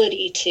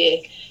ability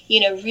to,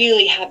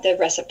 really have the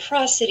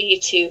reciprocity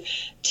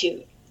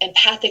to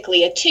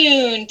empathically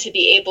attune, to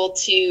be able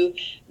to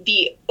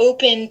be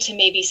open to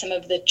maybe some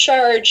of the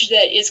charge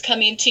that is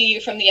coming to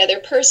you from the other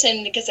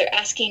person because they're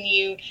asking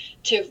you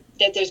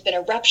that there's been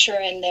a rupture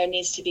and there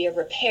needs to be a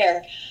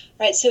repair,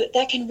 right? So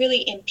that can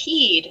really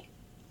impede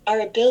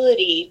our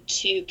ability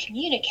to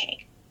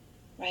communicate,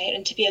 right?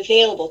 And to be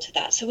available to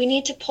that. So we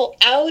need to pull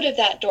out of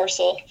that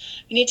dorsal.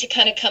 We need to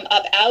kind of come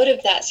up out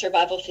of that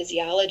survival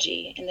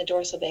physiology in the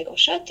dorsal vagal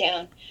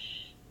shutdown.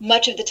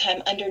 Much of the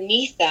time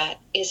underneath that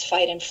is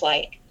fight and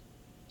flight,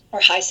 or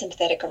high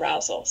sympathetic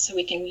arousal. So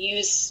we can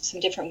use some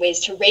different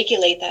ways to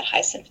regulate that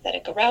high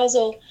sympathetic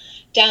arousal,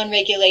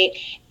 down-regulate,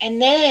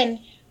 and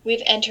then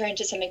we've entered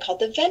into something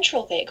called the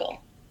ventral vagal.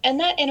 And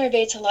that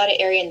innervates a lot of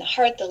area in the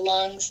heart, the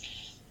lungs,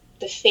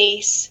 the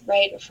face,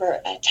 right,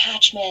 for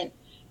attachment,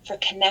 for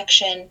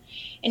connection.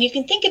 And you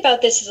can think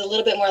about this as a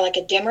little bit more like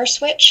a dimmer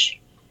switch.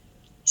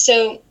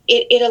 So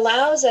it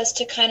allows us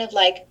to kind of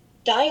like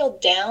dial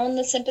down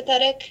the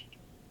sympathetic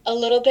a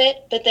little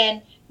bit, but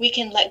then we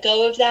can let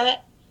go of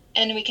that,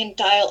 and we can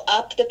dial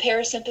up the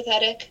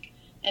parasympathetic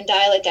and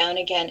dial it down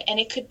again. And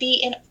it could be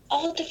in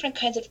all different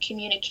kinds of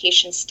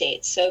communication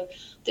states. So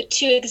the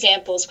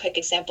quick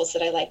examples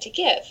that I like to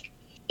give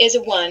is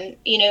one,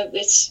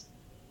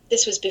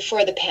 this was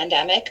before the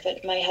pandemic,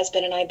 but my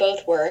husband and I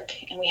both work,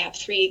 and we have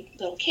 3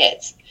 little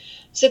kids.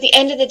 So at the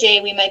end of the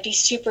day, we might be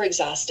super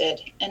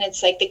exhausted, and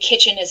it's like the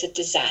kitchen is a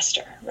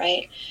disaster,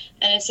 right?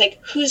 And it's like,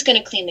 who's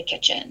going to clean the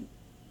kitchen?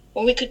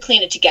 Well, we could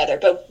clean it together,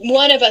 but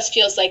one of us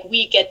feels like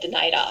we get the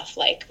night off,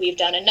 like we've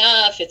done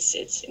enough.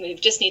 We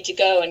just need to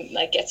go and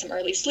like get some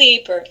early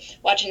sleep or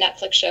watch a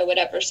Netflix show,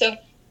 whatever. So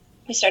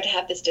we start to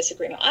have this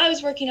disagreement. I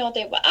was working all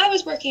day, and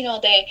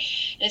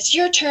it's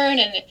your turn,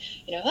 and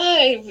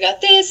we got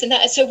this and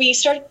that. So we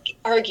start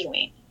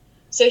arguing.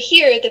 So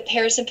here, the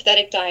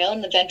parasympathetic dial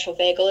and the ventral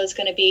vagal is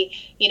going to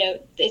be,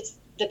 it's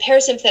the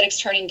parasympathetic's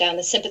turning down,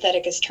 the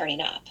sympathetic is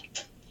turning up.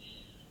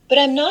 But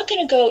I'm not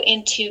going to go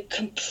into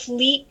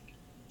complete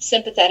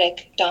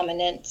sympathetic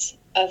dominance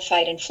of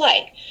fight and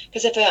flight,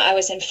 because if I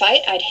was in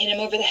fight, I'd hit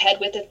him over the head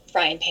with a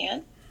frying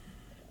pan.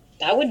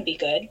 That wouldn't be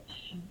good.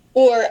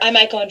 Or I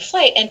might go in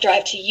flight and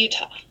drive to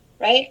Utah,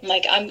 right?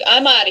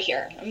 I'm out of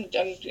here.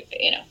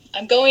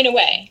 I'm going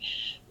away,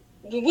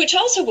 which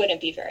also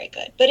wouldn't be very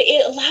good. But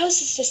it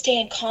allows us to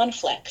stay in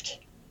conflict,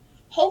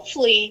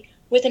 hopefully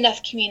with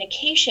enough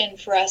communication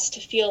for us to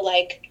feel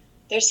like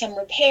there's some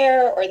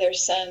repair or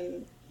there's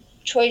some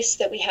choice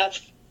that we have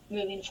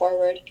moving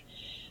forward.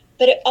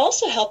 But it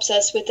also helps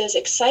us with those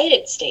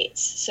excited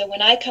states. So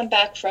when I come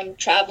back from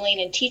traveling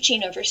and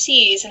teaching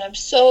overseas, and I'm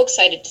so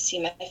excited to see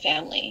my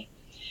family,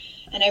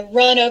 and I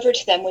run over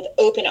to them with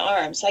open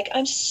arms, like,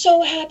 I'm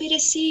so happy to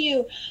see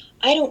you.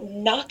 I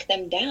don't knock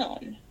them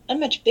down. I'm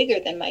much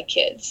bigger than my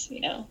kids,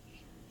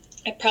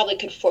 I probably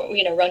could,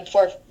 run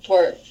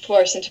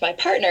force into my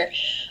partner.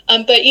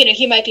 But,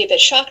 he might be a bit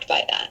shocked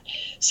by that.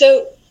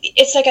 So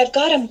it's like I've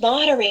got to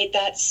moderate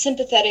that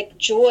sympathetic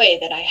joy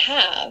that I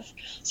have.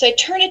 So I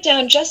turn it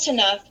down just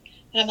enough,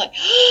 and I'm like,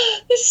 oh,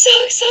 I'm so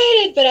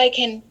excited, but I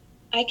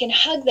can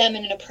hug them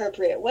in an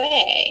appropriate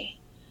way.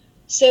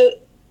 So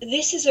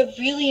this is a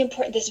really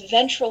important, this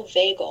ventral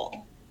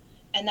vagal,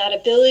 and that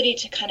ability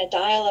to kind of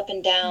dial up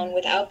and down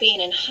without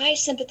being in high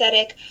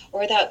sympathetic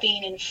or without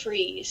being in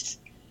freeze.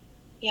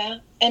 Yeah.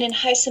 And in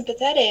high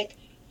sympathetic,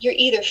 you're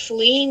either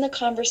fleeing the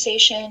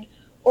conversation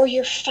or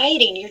you're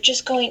fighting, you're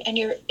just going, and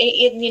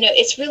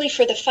it's really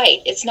for the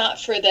fight. It's not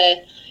for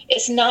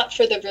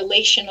the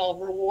relational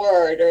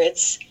reward, or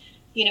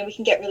we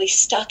can get really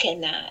stuck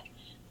in that.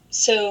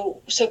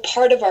 So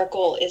part of our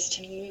goal is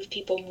to move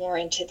people more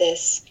into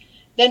this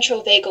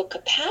ventral vagal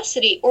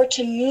capacity, or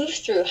to move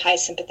through high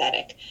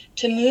sympathetic,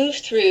 to move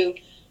through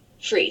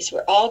freeze.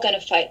 We're all going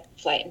to fight,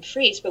 flight, and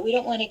freeze, but we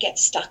don't want to get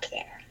stuck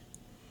there.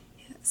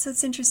 So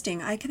it's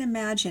interesting. I can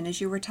imagine, as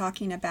you were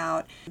talking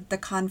about the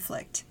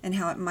conflict and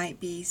how it might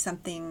be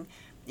something,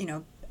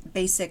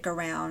 basic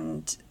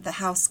around the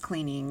house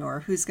cleaning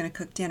or who's going to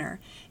cook dinner.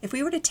 If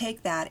we were to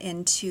take that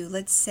into,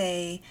 let's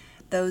say,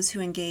 those who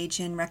engage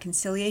in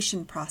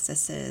reconciliation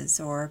processes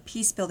or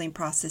peace-building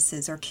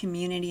processes or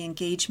community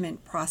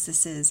engagement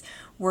processes,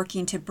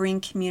 working to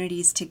bring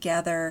communities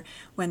together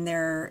when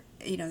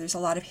there's a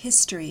lot of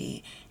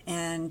history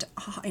and,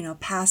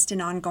 past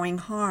and ongoing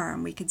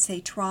harm. We could say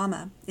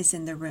trauma is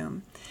in the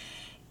room.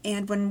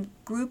 And when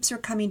groups are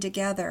coming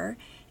together,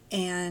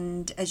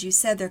 and as you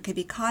said, there could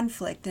be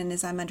conflict, and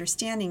as I'm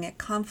understanding it,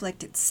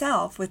 conflict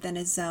itself within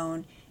a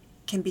zone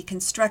can be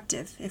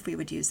constructive, if we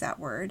would use that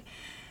word.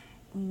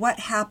 What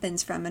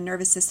happens from a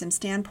nervous system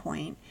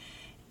standpoint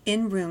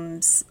in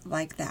rooms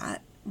like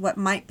that, what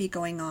might be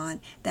going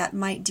on that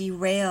might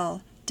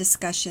derail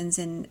discussions,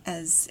 and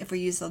as if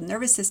we use the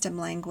nervous system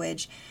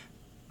language,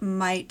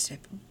 might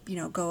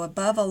go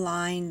above a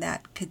line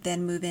that could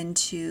then move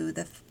into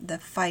the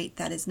fight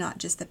that is not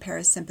just the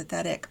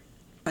parasympathetic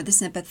or the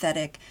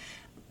sympathetic,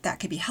 that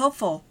could be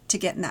helpful to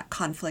get in that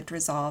conflict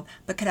resolved,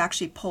 but could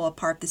actually pull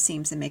apart the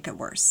seams and make it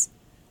worse.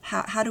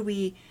 How do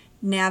we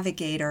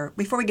navigate, or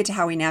before we get to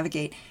how we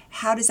navigate,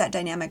 how does that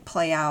dynamic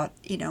play out,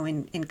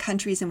 in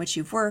countries in which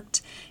you've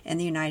worked, in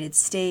the United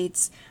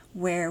States,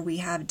 where we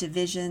have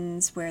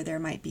divisions, where there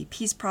might be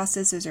peace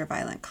processes or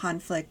violent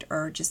conflict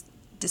or just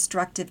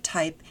destructive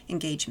type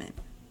engagement?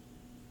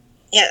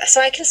 Yeah, so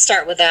I can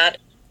start with that.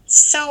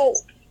 So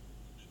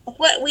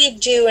what we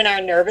do in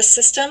our nervous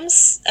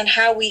systems and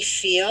how we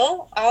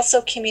feel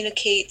also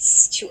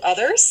communicates to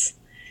others.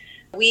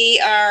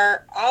 We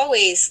are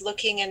always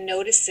looking and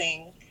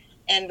noticing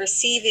and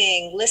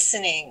receiving,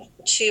 listening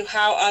to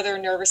how other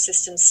nervous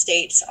system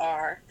states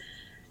are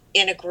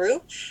in a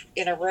group,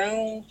 in a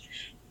room.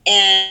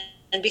 And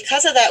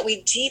because of that,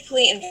 we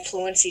deeply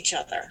influence each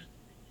other.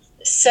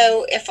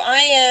 So if I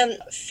am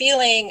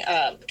feeling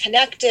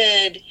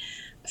connected,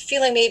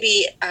 feeling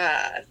maybe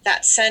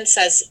that sense,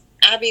 as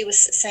Abby was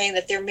saying,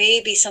 that there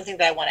may be something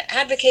that I want to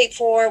advocate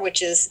for,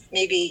 which is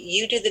maybe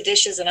you do the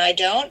dishes and I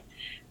don't,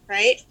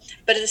 right?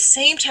 But at the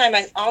same time,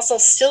 I'm also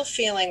still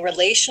feeling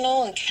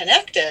relational and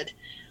connected.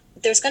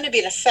 There's going to be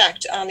an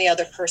effect on the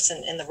other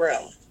person in the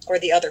room or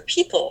the other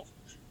people,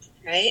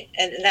 right?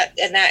 And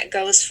that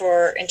goes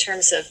for, in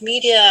terms of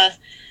media,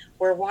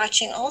 we're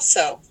watching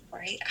also,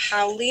 right?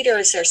 How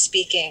leaders are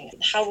speaking,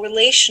 how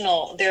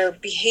relational their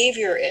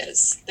behavior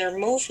is, their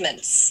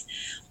movements,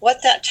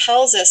 what that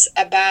tells us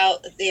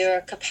about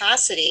their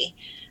capacity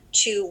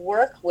to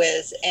work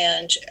with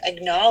and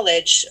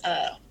acknowledge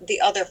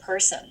the other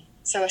person.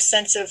 So a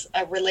sense of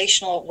a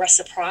relational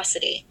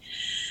reciprocity.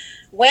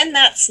 When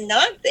that's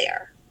not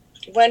there,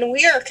 when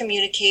we are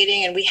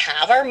communicating and we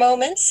have our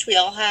moments, we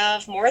all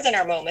have more than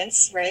our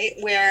moments, right?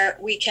 Where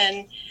we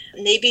can,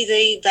 maybe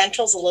the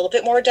ventral's a little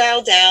bit more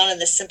dialed down and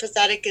the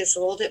sympathetic is a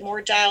little bit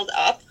more dialed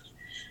up.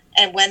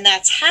 And when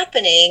that's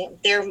happening,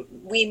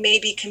 we may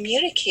be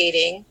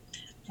communicating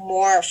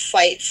more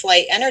fight,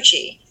 flight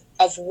energy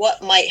of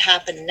what might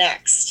happen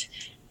next.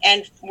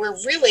 And we're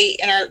really,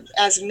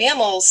 as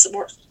mammals,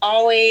 we're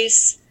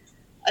always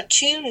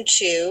attuned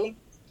to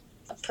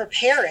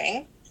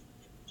preparing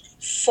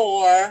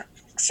for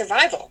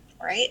survival,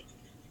 right?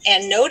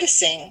 And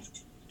noticing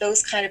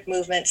those kind of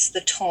movements,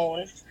 the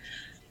tone,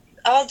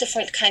 all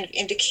different kind of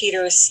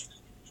indicators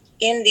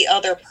in the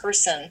other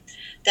person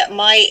that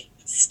might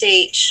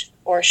state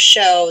or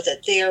show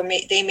that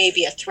they may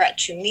be a threat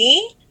to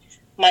me,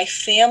 my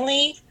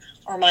family,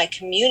 or my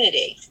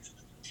community.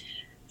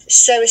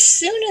 So as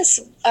soon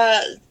as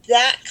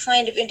that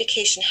kind of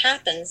indication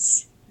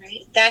happens,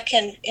 right, that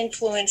can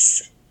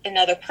influence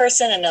another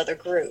person, another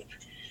group.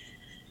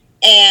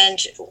 And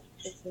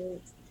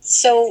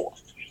so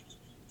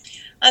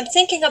I'm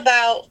thinking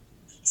about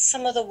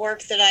some of the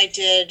work that I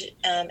did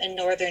in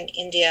northern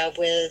India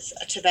with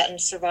Tibetan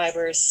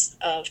survivors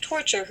of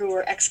torture who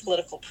were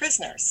ex-political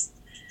prisoners.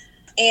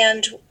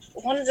 And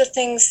one of the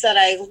things that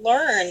I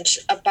learned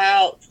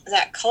about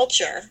that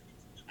culture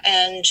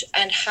and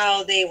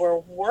how they were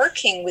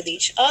working with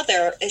each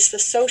other is the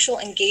social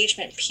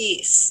engagement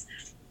piece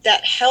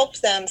that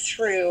helped them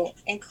through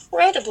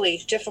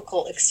incredibly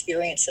difficult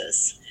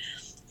experiences.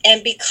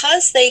 And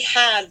because they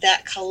had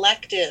that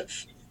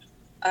collective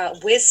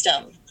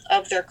wisdom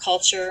of their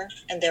culture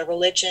and their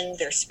religion,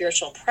 their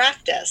spiritual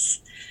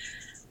practice,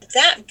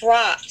 that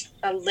brought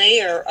a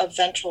layer of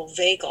ventral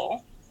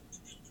vagal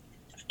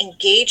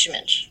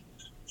engagement,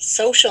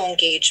 social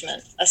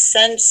engagement, a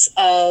sense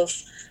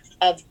of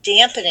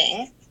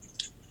dampening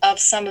of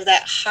some of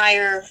that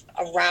higher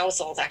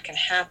arousal that can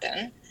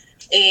happen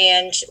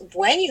And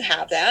when you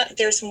have that,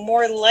 there's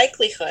more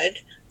likelihood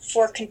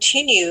for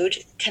continued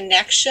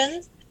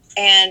connection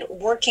and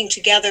working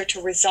together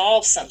to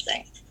resolve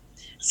something.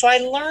 So I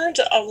learned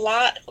a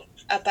lot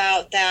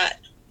about that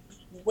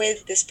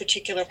with this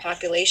particular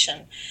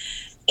population.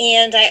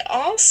 And I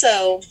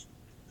also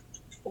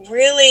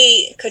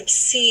really could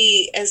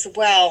see as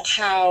well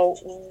how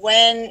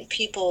when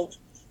people,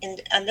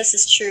 and this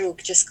is true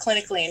just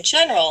clinically in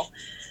general,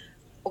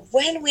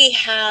 when we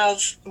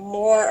have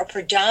more a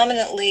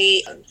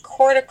predominantly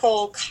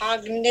cortical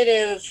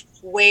cognitive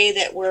way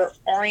that we're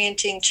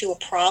orienting to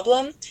a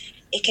problem,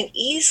 it can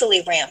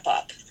easily ramp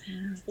up.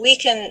 We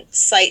can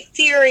cite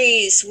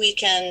theories, we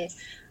can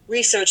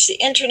research the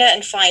internet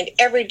and find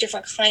every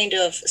different kind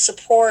of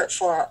support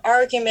for our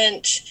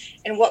argument.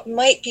 And what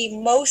might be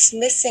most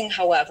missing,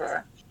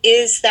 however,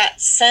 is that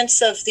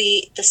sense of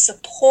the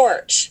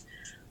support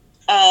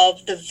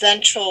of the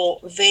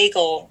ventral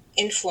vagal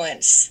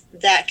influence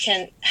that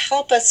can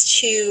help us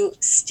to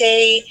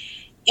stay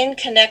in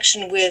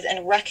connection with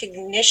and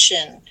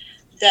recognition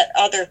that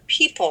other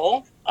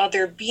people,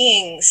 other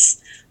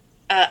beings,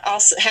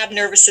 also have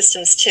nervous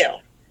systems too.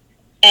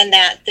 And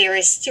that there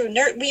is through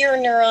mirror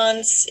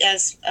neurons,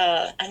 as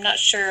I'm not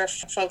sure if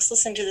folks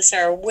listening to this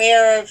are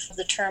aware of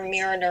the term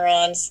mirror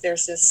neurons,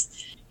 there's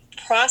this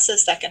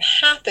process that can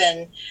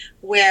happen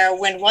where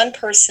when one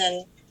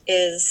person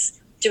is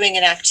doing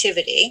an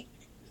activity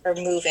or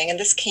moving, and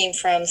this came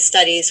from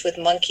studies with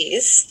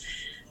monkeys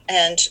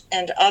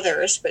and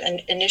others, but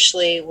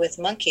initially with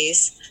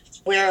monkeys,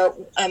 where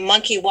a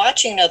monkey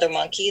watching another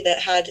monkey that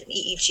had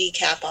EEG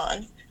cap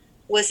on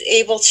was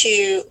able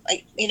to,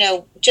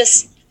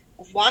 just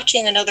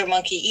watching another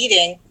monkey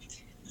eating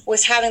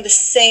was having the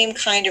same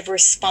kind of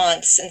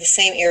response in the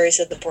same areas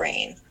of the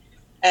brain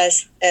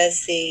as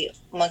the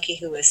monkey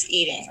who was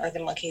eating or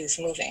the monkey who's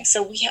moving.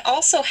 So we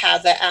also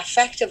have that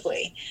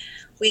affectively.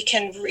 We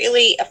can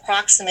really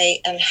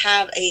approximate and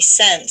have a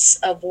sense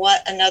of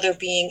what another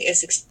being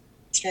is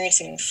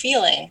experiencing and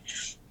feeling,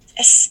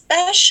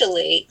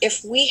 especially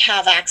if we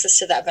have access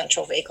to that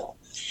ventral vagal.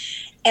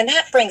 And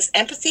that brings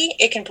empathy.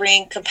 It can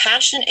bring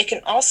compassion. It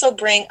can also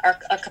bring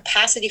a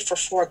capacity for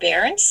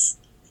forbearance,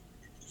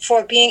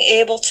 for being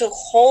able to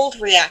hold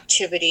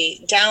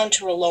reactivity down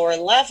to a lower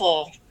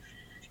level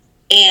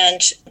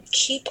and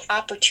keep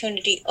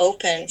opportunity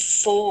open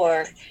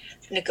for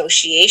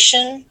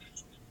negotiation,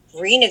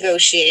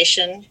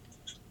 renegotiation,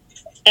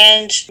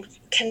 and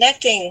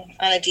connecting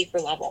on a deeper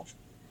level.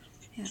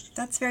 Yeah,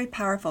 that's very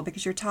powerful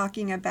because you're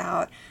talking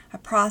about a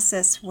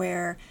process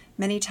where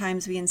many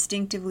times we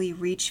instinctively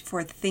reach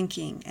for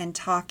thinking and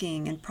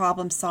talking and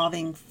problem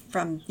solving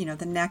from,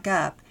 the neck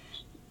up.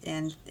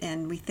 And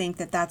we think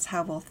that that's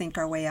how we'll think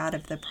our way out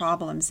of the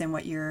problems. And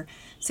what you're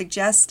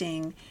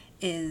suggesting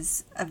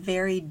is a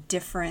very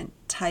different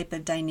type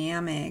of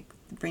dynamic,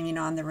 bringing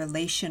on the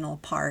relational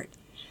part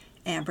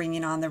and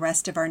bringing on the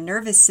rest of our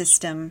nervous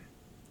system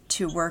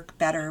to work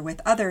better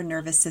with other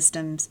nervous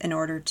systems in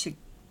order to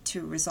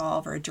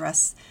resolve or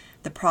address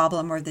the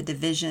problem or the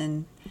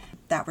division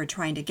that we're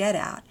trying to get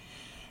at.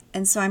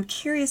 And so I'm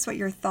curious what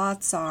your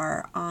thoughts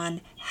are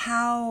on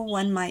how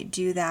one might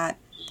do that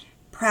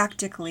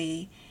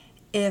practically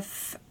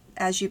if,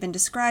 as you've been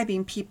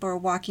describing, people are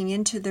walking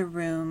into the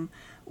room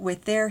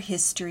with their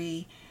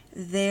history,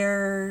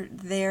 their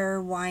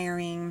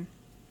wiring.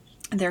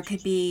 There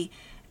could be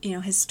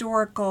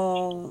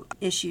historical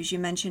issues. You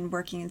mentioned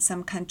working in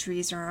some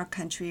countries or our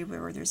country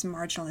where there's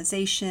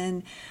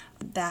marginalization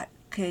that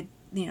could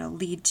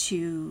lead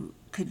to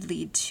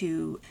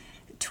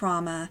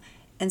trauma.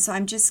 And so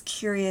I'm just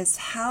curious,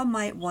 how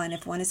might one,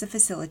 if one is a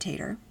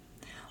facilitator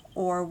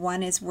or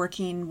one is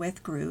working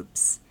with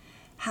groups,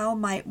 how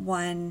might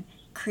one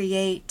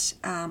create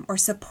or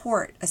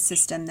support a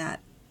system that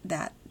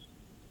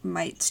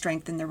might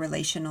strengthen the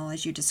relational,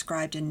 as you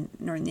described in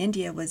Northern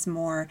India, was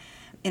more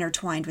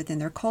intertwined within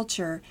their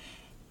culture?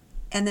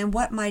 And then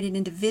what can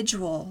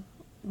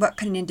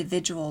an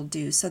individual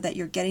do so that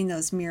you're getting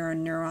those mirror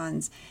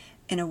neurons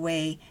in a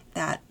way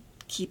that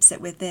keeps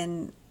it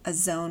within a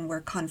zone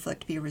where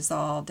conflict be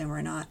resolved and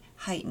we're not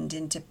heightened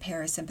into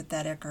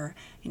parasympathetic or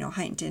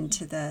heightened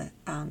into the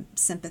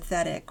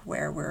sympathetic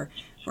where we're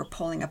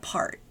pulling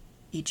apart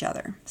each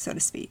other, so to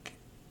speak?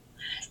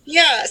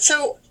 Yeah,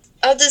 so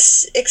I'll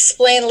just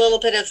explain a little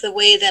bit of the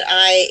way that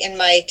in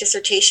my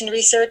dissertation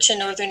research in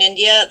Northern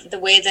India, the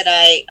way that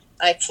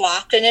I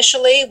flocked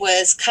initially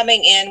was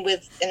coming in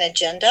with an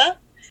agenda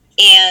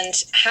and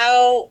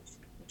how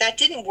that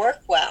didn't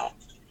work well.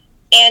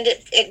 And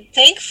it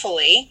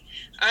thankfully,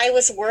 I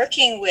was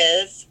working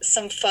with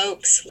some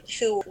folks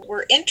who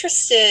were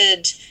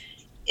interested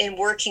in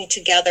working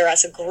together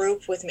as a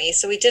group with me.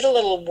 So we did a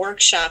little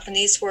workshop, and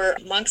these were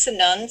monks and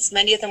nuns.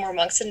 Many of them were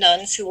monks and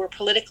nuns who were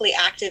politically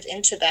active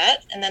in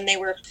Tibet. And then they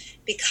were,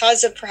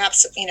 because of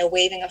perhaps,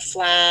 waving a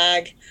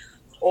flag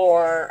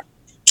or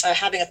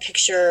having a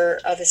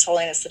picture of His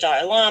Holiness the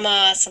Dalai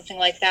Lama, something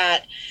like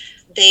that,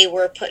 they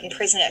were put in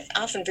prison at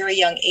often very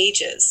young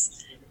ages.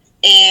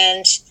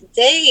 And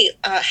they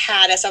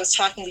had, as I was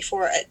talking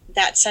before,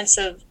 that sense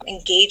of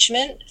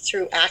engagement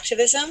through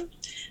activism.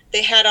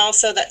 They had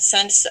also that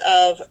sense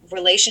of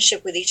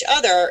relationship with each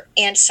other.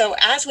 And so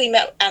as we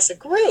met as a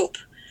group,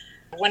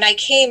 when I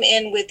came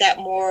in with that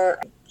more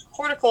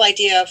cortical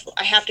idea of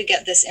I have to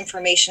get this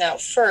information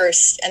out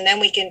first, and then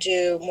we can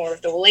do more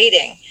of the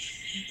relating.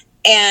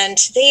 And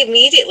they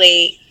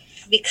immediately,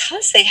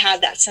 because they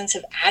had that sense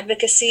of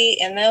advocacy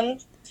in them,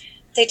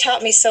 they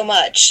taught me so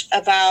much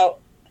about,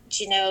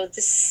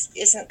 this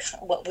isn't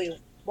what we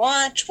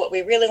want. What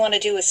we really want to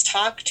do is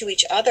talk to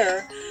each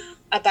other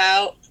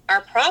about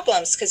our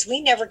problems, because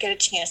we never get a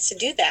chance to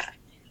do that.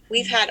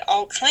 We've had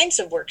all kinds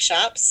of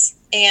workshops,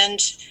 and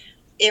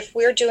if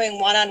we're doing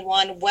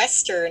one-on-one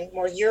Western,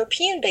 more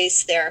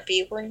European-based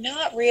therapy, we're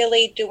not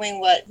really doing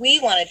what we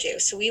want to do.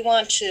 So we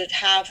want to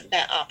have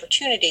that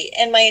opportunity.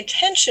 And my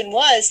intention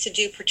was to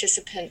do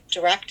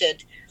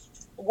participant-directed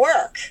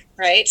work,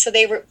 right? So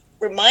they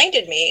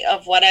reminded me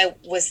of what I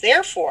was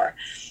there for.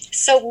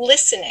 So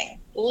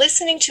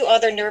listening to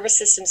other nervous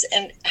systems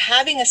and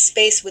having a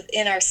space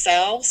within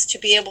ourselves to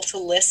be able to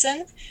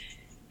listen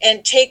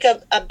and take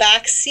a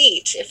back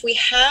seat. If we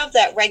have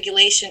that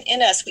regulation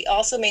in us, we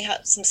also may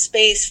have some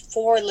space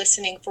for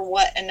listening for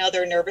what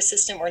another nervous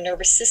system or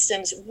nervous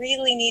systems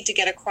really need to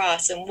get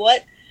across. And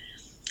what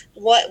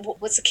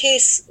was the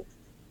case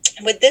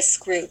with this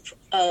group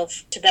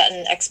of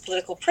Tibetan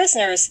ex-political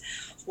prisoners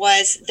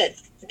was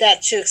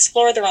that to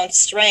explore their own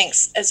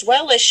strengths, as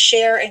well as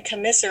share and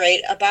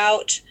commiserate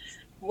about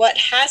what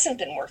hasn't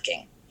been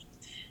working.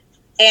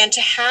 And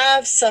to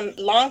have some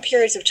long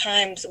periods of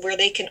times where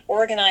they can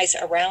organize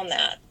around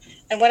that.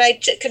 And when I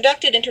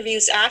conducted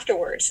interviews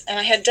afterwards, and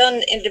I had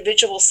done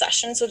individual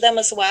sessions with them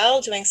as well,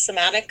 doing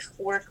somatic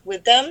work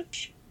with them,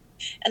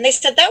 and they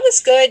said that was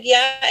good,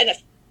 yeah, and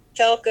it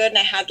felt good, and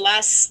I had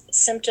less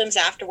symptoms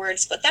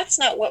afterwards, but that's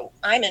not what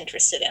I'm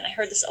interested in. I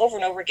heard this over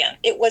and over again.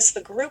 It was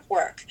the group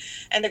work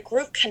and the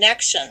group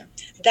connection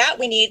that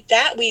we need,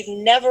 that we've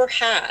never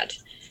had,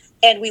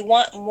 and we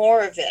want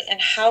more of it.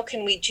 And how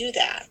can we do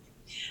that?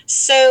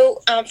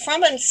 So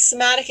from a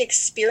somatic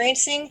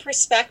experiencing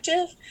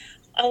perspective,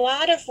 a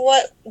lot of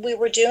what we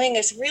were doing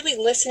is really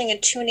listening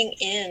and tuning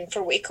in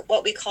for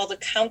what we call the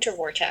counter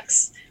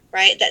vortex,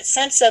 right? That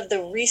sense of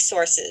the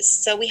resources.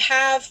 So we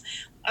have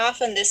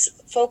often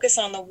this focus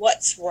on the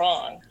what's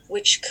wrong,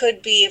 which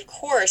could be, of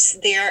course,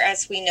 there,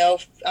 as we know,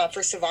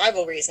 for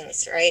survival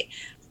reasons, right?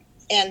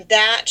 And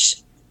that,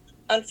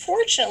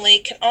 unfortunately,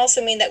 can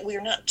also mean that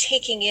we're not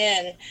taking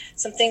in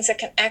some things that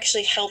can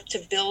actually help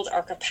to build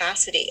our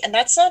capacity. And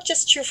that's not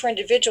just true for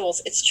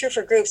individuals, it's true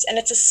for groups, and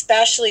it's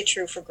especially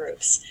true for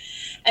groups.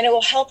 And it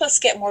will help us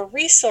get more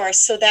resource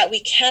so that we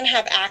can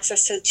have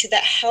access to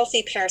that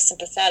healthy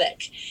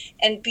parasympathetic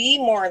and be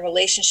more in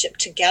relationship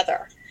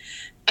together.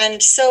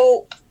 And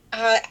so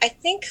I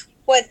think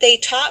what they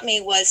taught me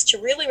was to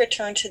really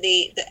return to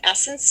the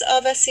essence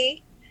of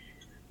SE,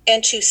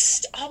 and to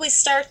always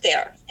start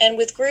there. And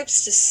with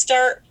groups, to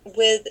start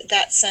with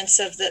that sense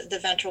of the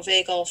ventral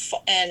vagal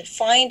and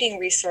finding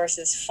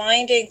resources,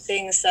 finding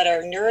things that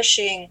are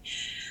nourishing,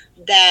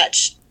 that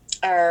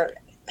are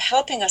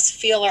helping us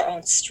feel our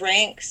own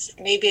strengths.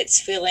 Maybe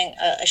it's feeling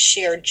a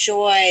shared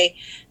joy.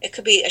 It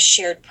could be a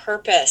shared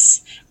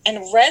purpose.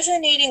 And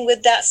resonating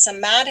with that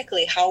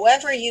somatically,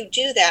 however you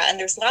do that. And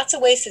there's lots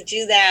of ways to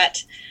do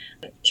that,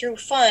 through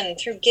fun,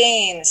 through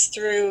games,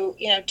 through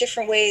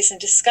different ways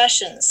and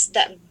discussions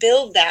that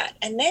build that.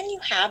 And then you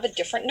have a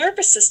different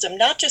nervous system,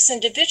 not just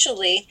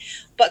individually,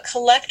 but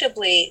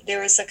collectively.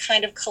 There is a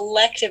kind of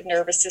collective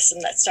nervous system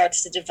that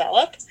starts to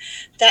develop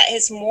that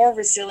is more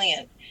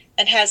resilient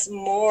and has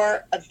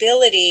more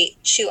ability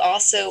to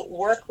also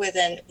work with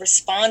and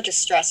respond to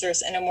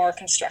stressors in a more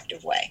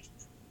constructive way.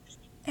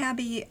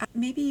 Abby,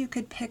 maybe you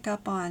could pick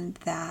up on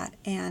that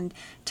and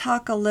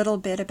talk a little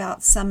bit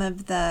about some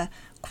of the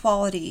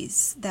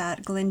qualities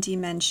that Glindy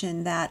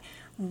mentioned, that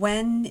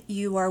when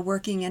you are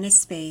working in a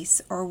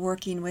space or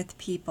working with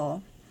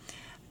people,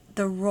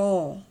 the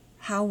role,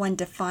 how one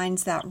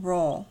defines that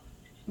role,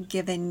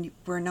 given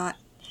we're not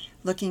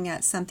looking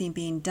at something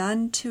being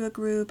done to a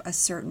group a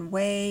certain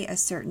way, a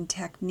certain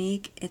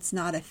technique. It's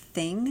not a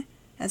thing,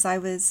 as I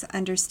was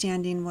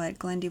understanding what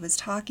Glindy was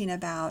talking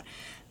about,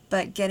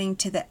 but getting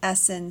to the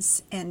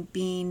essence and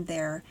being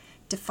there,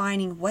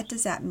 defining what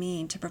does that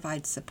mean to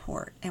provide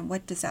support and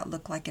what does that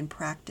look like in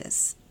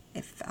practice.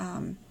 If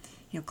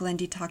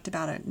Glindy talked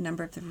about a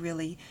number of the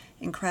really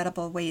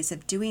incredible ways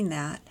of doing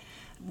that.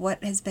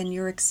 What has been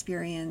your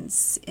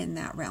experience in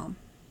that realm?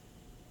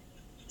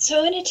 So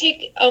I'm going to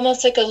take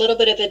almost like a little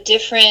bit of a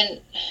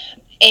different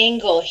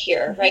angle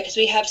here, right? Because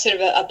we have sort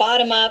of a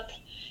bottom up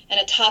and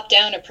a top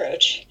down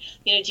approach.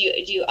 Do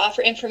you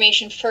offer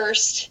information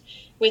first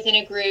within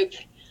a group,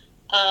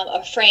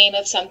 a frame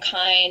of some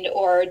kind,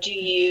 or do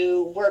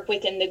you work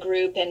within the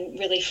group and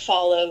really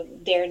follow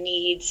their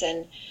needs?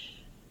 And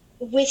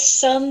with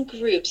some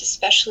groups,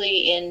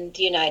 especially in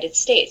the United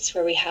States,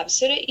 where we have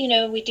sort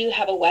of, we do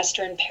have a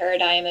Western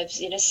paradigm of,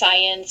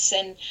 science.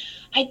 And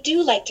I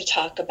do like to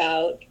talk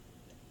about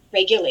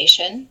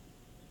regulation,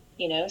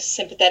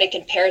 sympathetic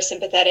and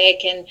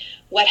parasympathetic, and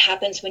what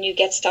happens when you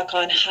get stuck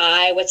on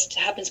high, what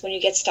happens when you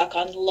get stuck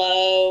on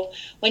low,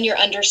 when you're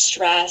under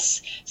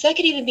stress. So that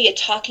could even be a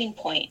talking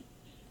point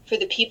for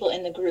the people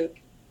in the group,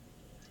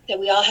 that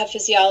we all have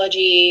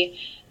physiology.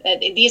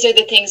 These are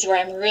the things where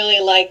I'm really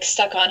like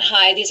stuck on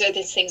high. These are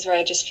the things where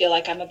I just feel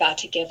like I'm about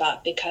to give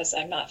up because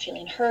I'm not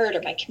feeling heard,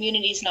 or my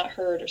community's not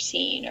heard or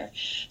seen.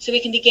 So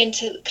we can begin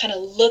to kind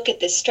of look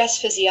at this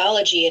stress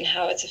physiology and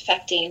how it's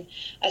affecting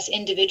us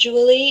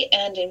individually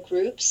and in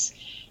groups,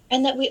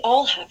 and that we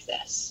all have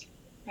this,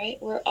 right?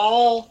 We're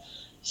all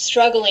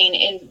struggling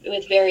in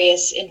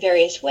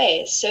various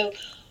ways. So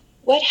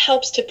what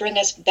helps to bring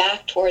us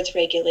back towards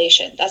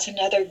regulation? That's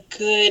another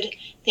good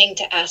thing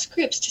to ask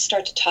groups to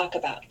start to talk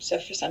about. So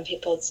for some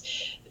people,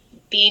 it's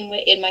being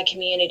in my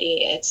community,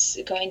 it's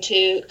going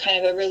to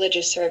kind of a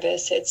religious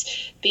service,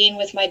 it's being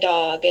with my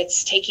dog,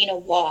 it's taking a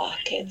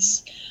walk,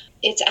 it's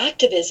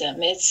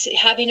activism, it's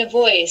having a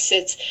voice,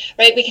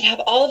 right? We can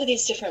have all of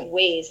these different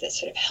ways that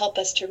sort of help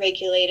us to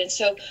regulate. And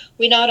so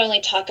we not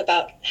only talk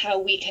about how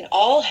we can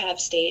all have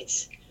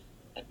states,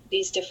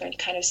 these different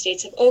kind of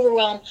states of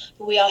overwhelm,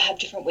 but we all have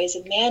different ways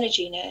of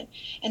managing it.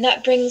 And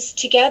that brings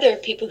together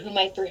people who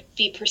might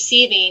be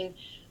perceiving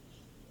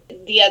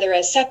the other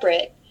as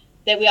separate,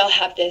 that we all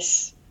have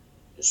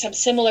some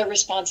similar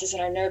responses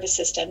in our nervous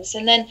systems.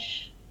 And then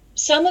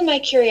some of my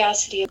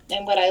curiosity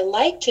and what I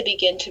like to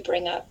begin to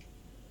bring up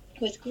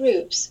with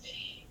groups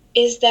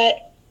is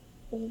that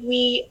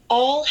we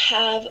all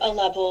have a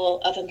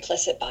level of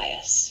implicit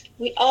bias.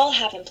 We all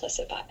have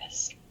implicit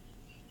bias.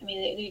 I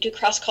mean, you do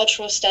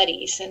cross-cultural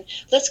studies, and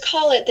let's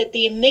call it that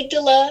the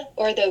amygdala,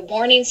 or the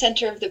warning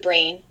center of the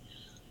brain,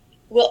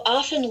 will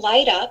often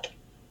light up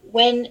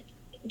when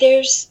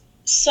there's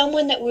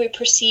someone that we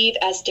perceive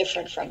as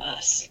different from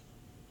us.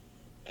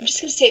 I'm just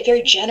going to say it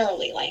very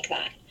generally like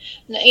that.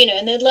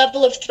 And the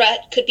level of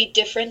threat could be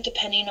different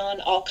depending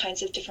on all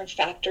kinds of different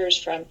factors,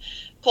 from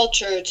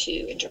culture to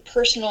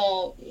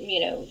interpersonal,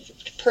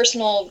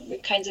 personal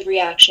kinds of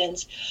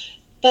reactions.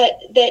 But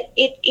that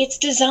it's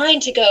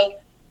designed to go,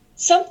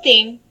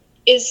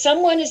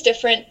 someone is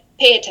different,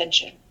 pay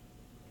attention.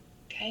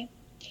 Okay?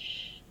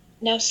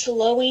 Now,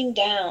 slowing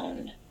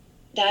down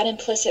that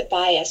implicit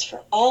bias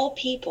for all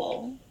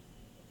people,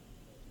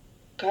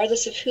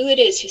 regardless of who it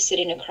is who's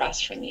sitting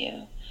across from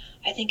you,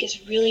 I think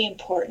is really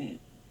important.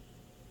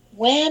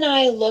 When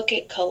I look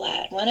at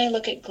Colette, when I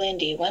look at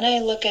Glindy, when I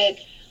look at,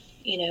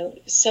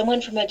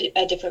 someone from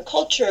a different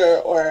culture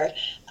or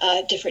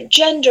a different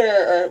gender,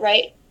 or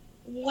right,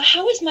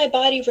 how is my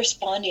body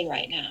responding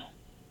right now?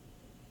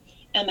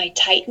 Am I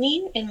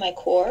tightening in my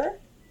core?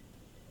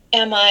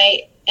 Am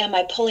I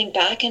pulling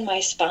back in my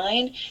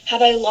spine?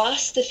 Have I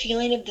lost the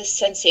feeling of this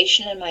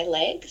sensation in my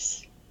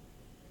legs?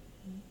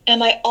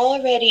 Am I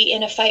already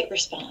in a fight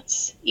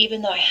response,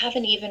 even though I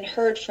haven't even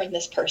heard from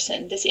this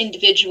person, this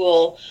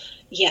individual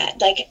yet?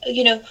 Like,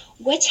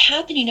 what's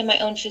happening in my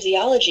own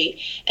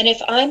physiology? And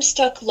if I'm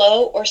stuck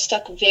low or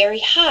stuck very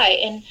high,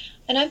 and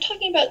I'm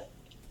talking about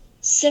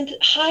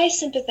high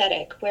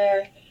sympathetic,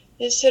 where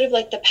there's sort of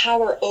like the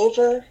power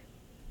over,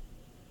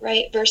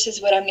 right,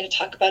 versus what I'm going to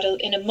talk about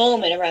in a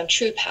moment around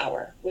true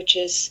power, which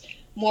is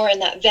more in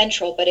that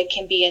ventral, but it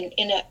can be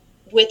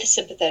with a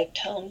sympathetic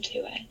tone to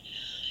it.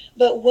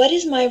 But what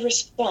is my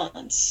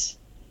response?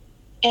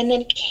 And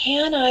then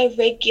can I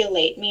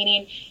regulate?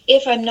 Meaning,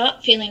 if I'm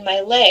not feeling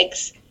my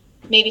legs,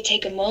 maybe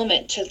take a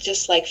moment to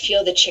just like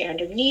feel the chair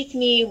underneath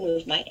me,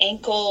 move my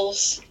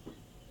ankles,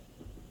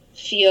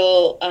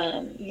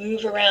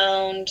 move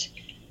around,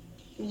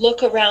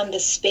 look around the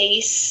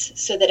space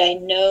so that I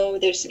know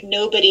there's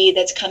nobody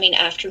that's coming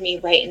after me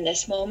right in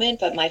this moment,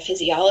 but my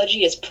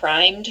physiology is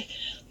primed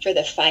for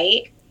the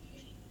fight.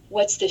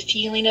 What's the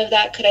feeling of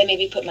that? Could I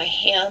maybe put my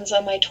hands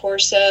on my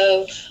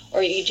torso,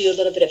 or you do a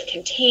little bit of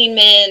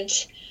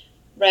containment,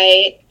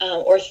 right?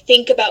 Or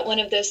think about one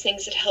of those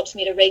things that helps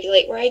me to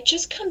regulate, where I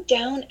just come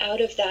down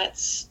out of that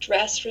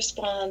stress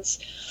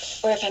response.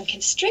 Or if I'm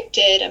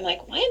constricted, I'm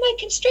like, why am I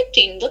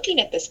constricting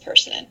looking at this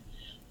person?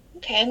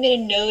 Okay, I'm going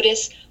to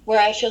notice where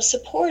I feel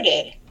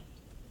supported.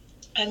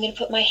 I'm going to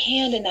put my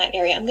hand in that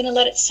area. I'm going to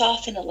let it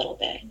soften a little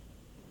bit.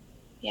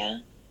 Yeah?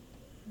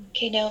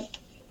 Okay, now,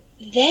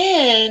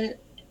 then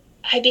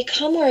I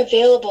become more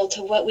available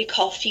to what we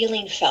call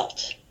feeling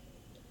felt.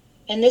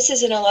 And this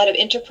is in a lot of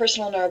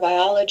interpersonal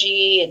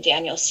neurobiology and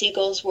Daniel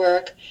Siegel's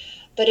work,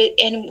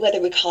 and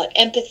whether we call it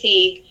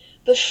empathy.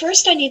 But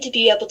first I need to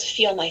be able to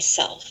feel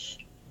myself.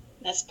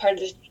 That's part of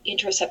the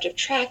interoceptive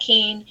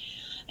tracking.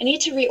 I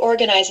need to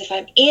reorganize if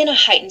I'm in a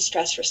heightened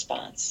stress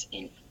response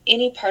in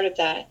any part of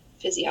that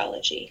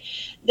physiology,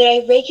 that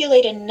I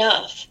regulate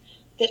enough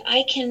that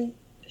I can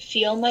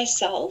feel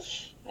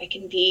myself, I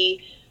can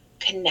be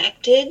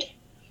connected,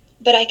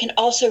 but I can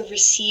also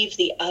receive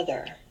the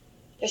other.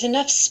 There's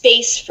enough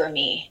space for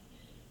me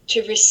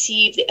to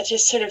receive,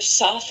 just sort of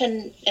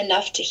soften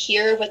enough to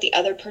hear what the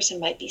other person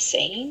might be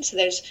saying. So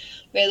there's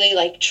really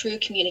like true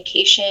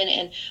communication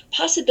and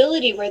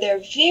possibility where there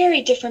are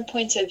very different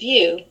points of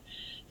view,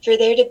 for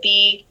there to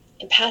be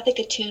empathic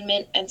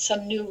attunement and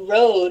some new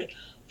road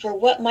for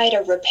what might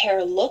a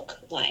repair look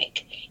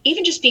like.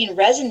 Even just being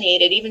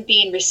resonated, even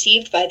being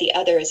received by the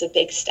other is a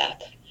big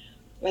step.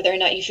 Whether or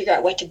not you figure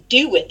out what to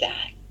do with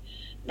that,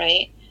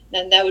 right?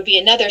 Then that would be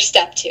another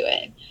step to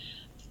it.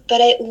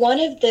 But one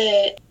of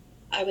the,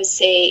 I would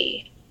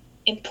say,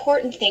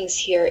 important things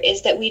here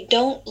is that we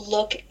don't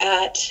look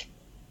at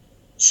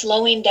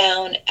slowing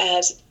down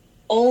as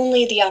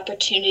only the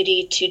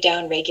opportunity to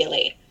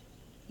downregulate,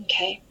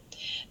 okay?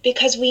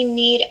 Because we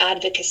need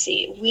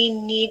advocacy. We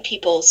need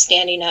people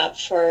standing up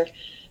for,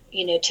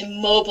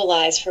 to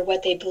mobilize for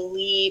what they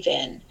believe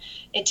in.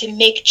 And to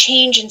make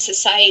change in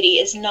society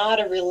is not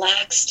a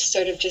relaxed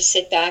sort of just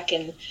sit back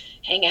and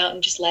hang out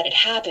and just let it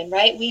happen,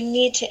 right? We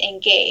need to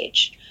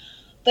engage.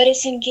 But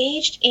it's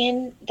engaged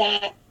in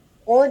that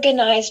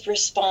organized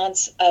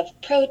response of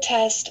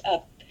protest,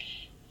 of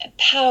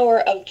power,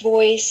 of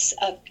voice,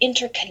 of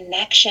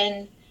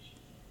interconnection,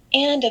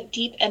 and of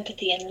deep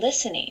empathy and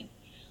listening.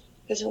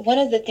 Because one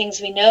of the things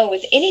we know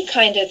with any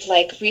kind of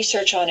like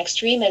research on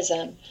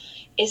extremism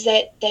is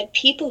that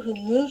people who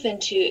move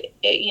into,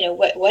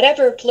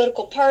 whatever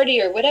political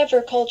party or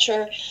whatever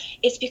culture,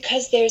 it's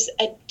because there's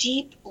a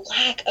deep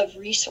lack of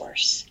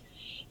resource.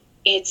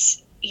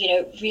 It's,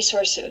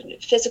 resource,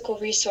 physical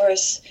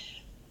resource,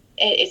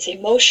 it's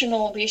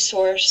emotional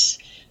resource,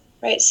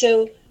 right?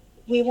 So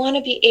we want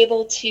to be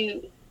able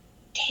to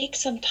take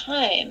some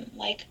time,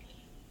 like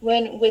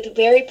when with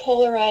very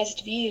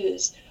polarized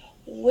views,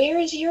 where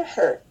is your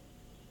hurt?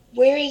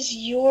 Where is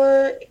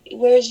your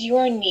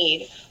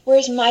need?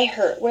 Where's my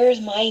hurt? Where's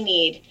my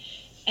need?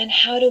 And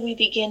how do we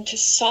begin to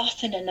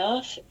soften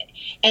enough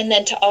and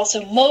then to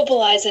also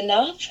mobilize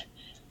enough,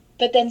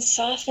 but then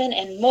soften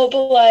and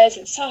mobilize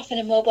and soften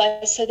and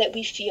mobilize so that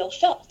we feel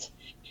felt.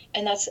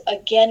 And that's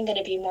again going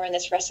to be more in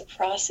this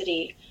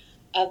reciprocity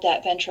of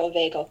that ventral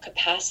vagal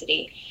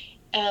capacity.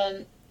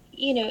 And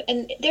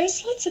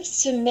there's lots of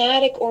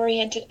somatic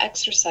oriented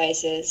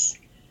exercises.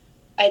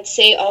 I'd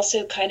say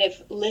also kind of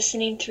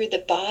listening through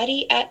the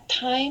body at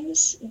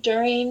times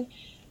during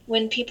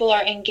when people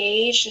are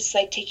engaged. It's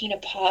like taking a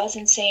pause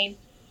and saying,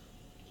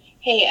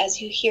 hey,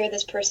 as you hear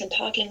this person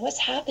talking, what's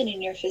happening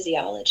in your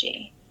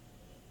physiology?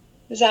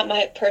 Is that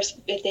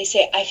if they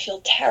say, I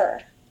feel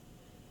terror.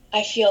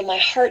 I feel my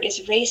heart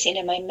is racing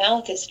and my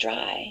mouth is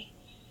dry.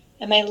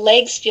 And my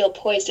legs feel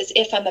poised as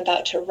if I'm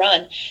about to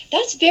run.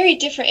 That's very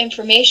different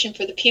information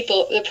for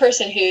the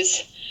person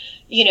who's,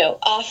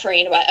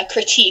 offering a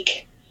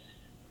critique.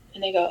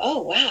 And they go,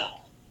 oh,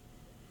 wow.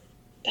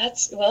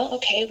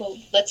 Okay,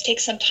 let's take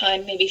some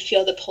time, maybe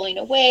feel the pulling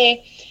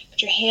away,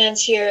 put your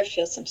hands here,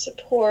 feel some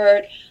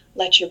support,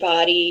 let your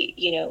body,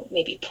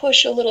 maybe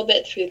push a little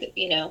bit through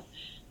the,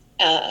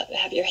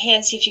 have your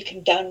hands, see if you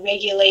can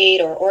downregulate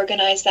or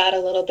organize that a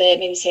little bit.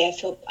 Maybe say,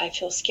 I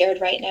feel scared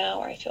right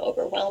now, or I feel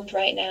overwhelmed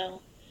right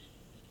now.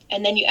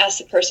 And then you ask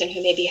the person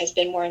who maybe has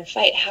been more in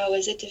fight, how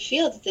is it to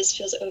feel that this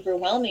feels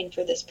overwhelming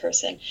for this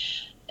person?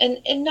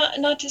 And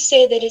not to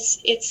say that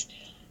it's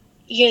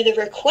the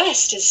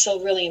request is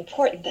still really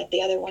important that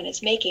the other one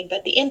is making,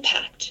 but the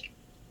impact,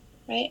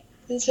 right?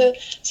 And so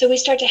we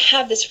start to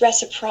have this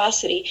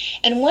reciprocity.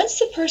 And once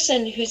the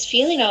person who's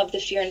feeling all of the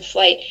fear and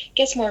flight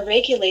gets more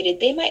regulated,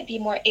 they might be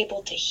more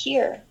able to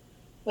hear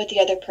what the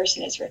other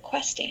person is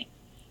requesting,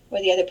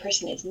 what the other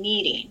person is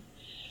needing.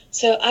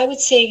 So I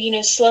would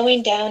say,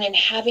 slowing down and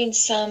having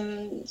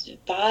some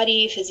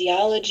body,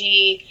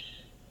 physiology,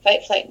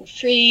 fight, flight, and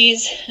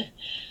freeze,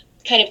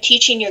 kind of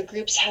teaching your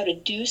groups how to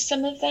do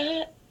some of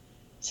that.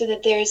 So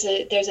that there's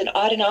an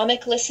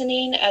autonomic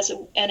listening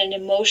and an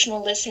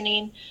emotional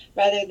listening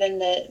rather than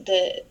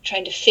the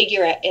trying to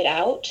figure it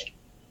out,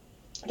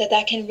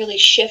 that can really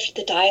shift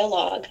the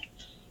dialogue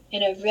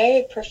in a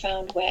very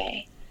profound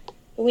way.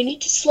 But we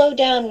need to slow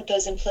down with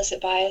those implicit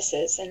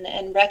biases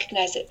and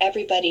recognize that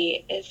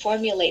everybody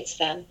formulates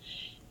them.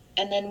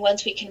 And then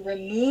once we can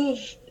remove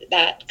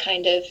that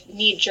kind of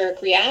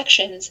knee-jerk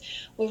reactions,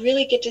 we'll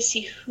really get to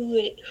see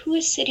who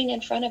is sitting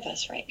in front of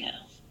us right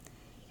now.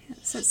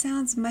 So it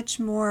sounds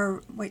much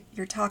more, what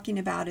you're talking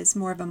about is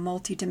more of a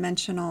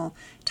multidimensional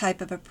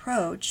type of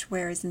approach,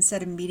 whereas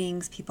instead of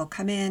meetings, people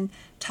come in,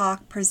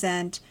 talk,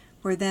 present,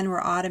 where then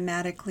we're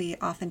automatically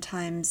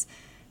oftentimes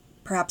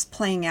perhaps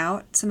playing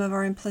out some of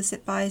our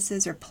implicit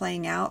biases or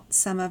playing out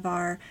some of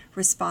our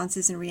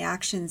responses and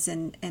reactions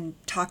and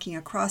talking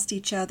across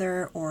each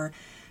other, or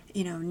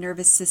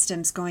nervous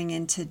systems going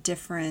into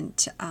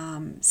different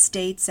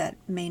states that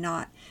may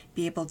not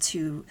be able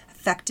to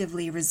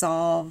effectively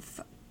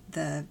resolve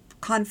the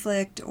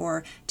conflict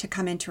or to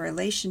come into a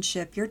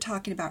relationship. You're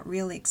talking about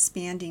really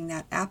expanding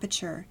that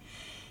aperture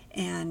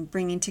and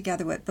bringing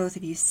together what both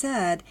of you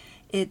said.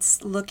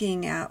 It's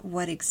looking at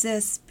what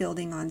exists,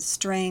 building on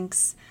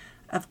strengths,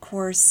 of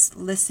course,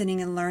 listening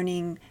and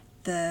learning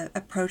the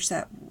approach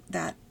that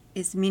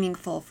is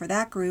meaningful for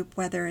that group,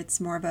 whether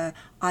it's more of a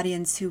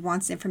audience who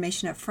wants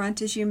information up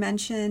front, as you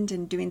mentioned,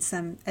 and doing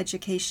some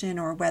education,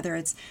 or whether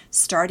it's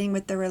starting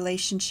with the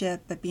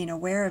relationship but being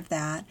aware of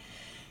that.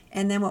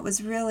 And then what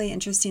was really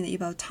interesting that you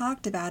both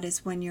talked about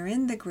is when you're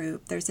in the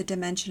group, there's a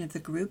dimension of the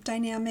group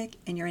dynamic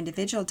and your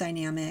individual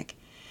dynamic.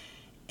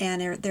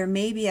 And there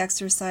may be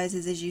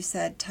exercises, as you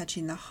said,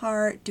 touching the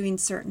heart, doing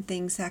certain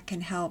things that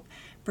can help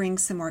bring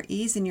some more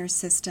ease in your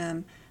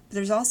system. But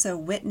there's also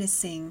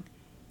witnessing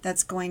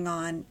that's going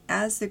on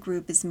as the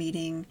group is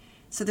meeting.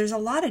 So there's a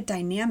lot of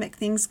dynamic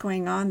things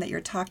going on that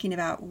you're talking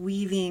about,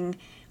 weaving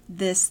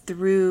this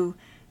through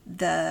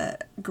the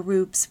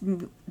groups,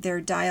 their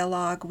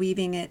dialogue,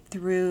 weaving it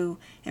through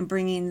and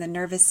bringing the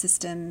nervous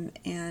system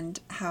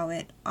and how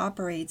it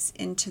operates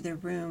into the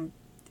room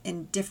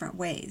in different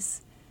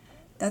ways.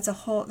 It's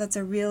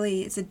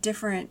a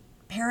different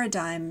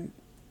paradigm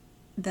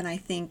than I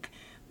think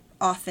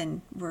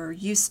often we're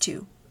used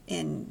to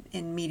in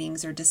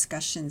meetings or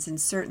discussions, and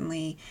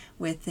certainly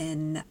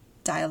within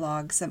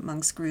dialogues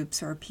amongst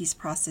groups or peace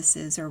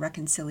processes or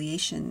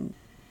reconciliation.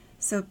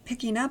 So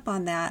picking up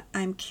on that,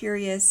 I'm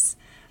curious,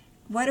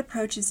 what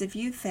approaches have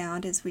you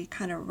found as we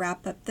kind of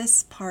wrap up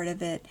this part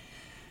of it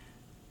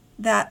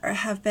that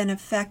have been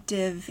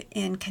effective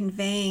in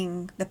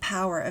conveying the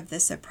power of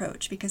this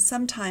approach? Because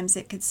sometimes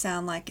it could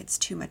sound like it's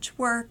too much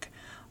work,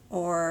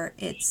 or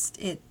it's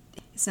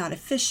not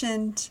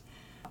efficient,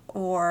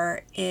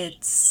 or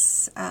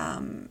it's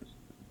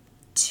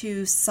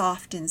too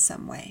soft in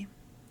some way.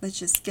 Let's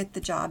just get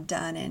the job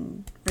done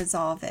and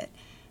resolve it.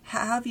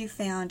 How have you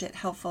found it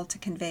helpful to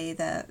convey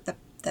that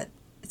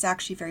it's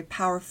actually very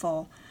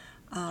powerful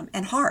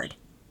and hard?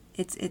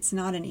 It's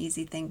not an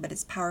easy thing, but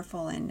it's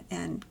powerful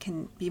and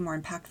can be more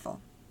impactful.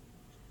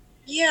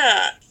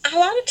 Yeah, a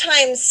lot of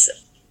times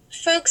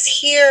folks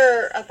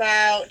hear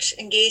about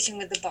engaging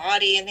with the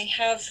body and they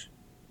have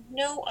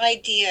no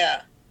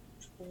idea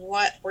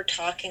what we're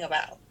talking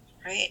about,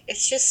 right?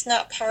 It's just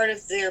not part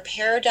of their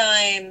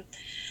paradigm,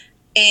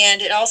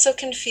 and it also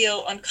can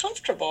feel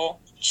uncomfortable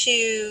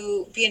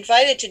to be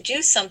invited to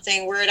do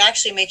something where it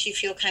actually makes you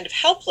feel kind of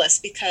helpless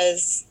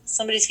because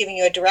somebody's giving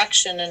you a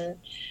direction and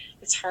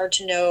it's hard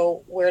to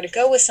know where to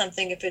go with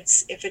something if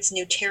it's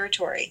new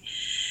territory.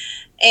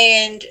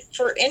 And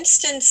for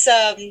instance,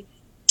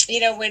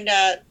 when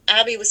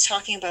Abby was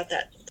talking about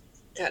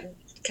that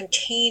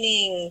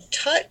containing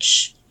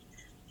touch,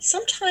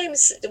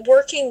 sometimes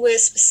working with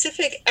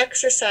specific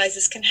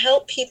exercises can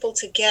help people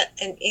to get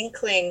an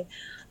inkling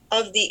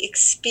of the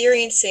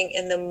experiencing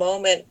in the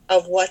moment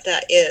of what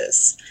that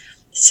is.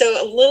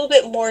 So a little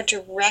bit more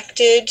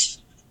directed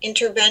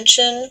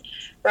intervention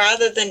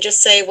rather than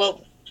just say,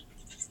 well,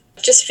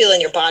 just feel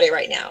in your body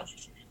right now.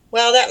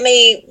 Well, that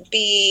may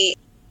be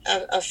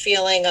a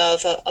feeling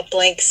of a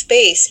blank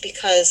space,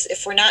 because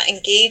if we're not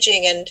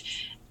engaging, and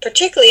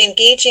particularly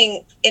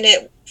engaging in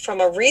it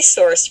from a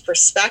resource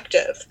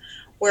perspective,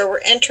 where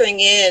we're entering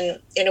in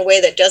a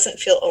way that doesn't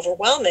feel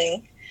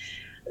overwhelming,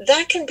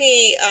 that can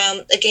be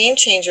a game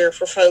changer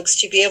for folks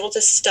to be able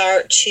to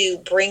start to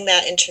bring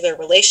that into their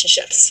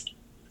relationships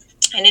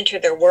and into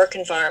their work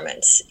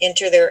environments,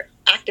 into their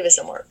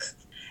activism work.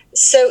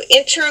 So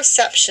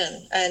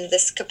interoception and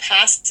this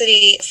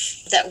capacity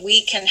that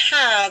we can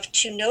have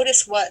to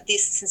notice what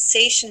these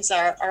sensations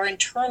are, our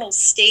internal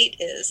state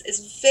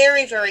is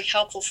very, very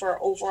helpful for our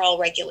overall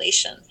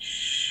regulation.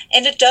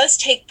 And it does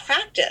take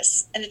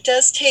practice, and it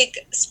does take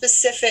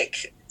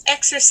specific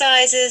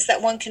exercises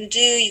that one can do.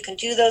 You can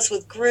do those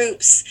with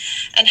groups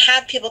and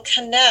have people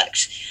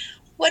connect.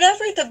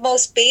 Whatever the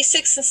most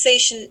basic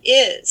sensation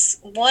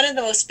is, one of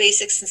the most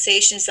basic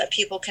sensations that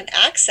people can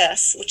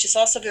access, which is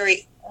also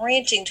very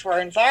orienting to our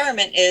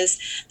environment, is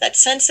that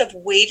sense of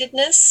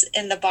weightedness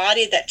in the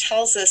body that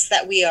tells us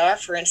that we are,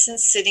 for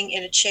instance, sitting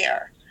in a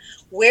chair.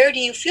 Where do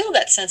you feel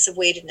that sense of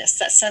weightedness,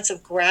 that sense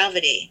of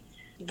gravity?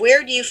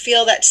 Where do you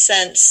feel that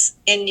sense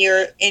in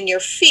your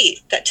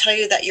feet that tell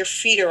you that your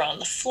feet are on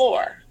the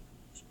floor?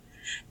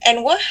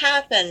 And what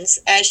happens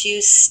as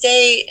you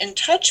stay in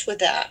touch with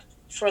that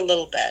for a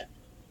little bit,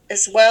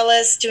 as well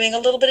as doing a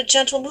little bit of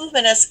gentle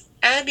movement, as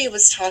Abby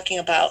was talking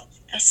about?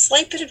 A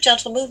slight bit of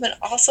gentle movement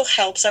also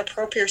helps our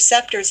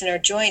proprioceptors in our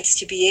joints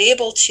to be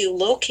able to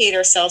locate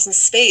ourselves in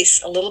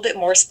space a little bit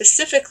more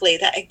specifically.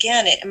 That,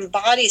 again, it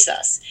embodies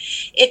us.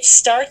 It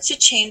starts to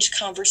change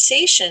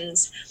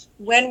conversations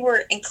when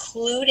we're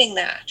including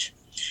that.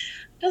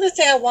 Another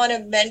thing I want to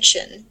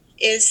mention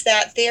is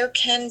that there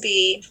can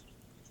be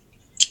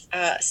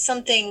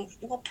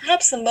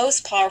perhaps the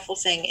most powerful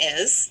thing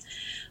is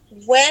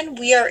when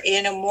we are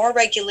in a more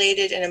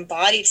regulated and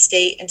embodied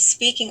state and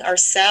speaking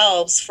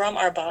ourselves from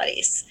our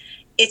bodies.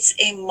 It's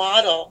a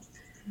model.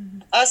 Mm-hmm.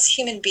 Us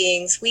human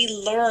beings, we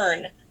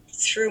learn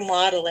through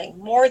modeling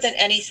more than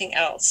anything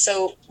else.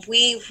 So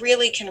we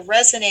really can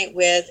resonate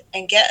with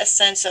and get a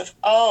sense of,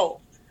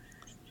 oh,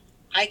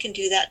 I can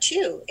do that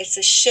too. It's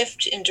a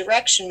shift in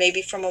direction,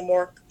 maybe from a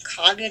more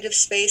cognitive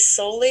space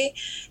solely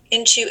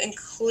into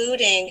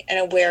including an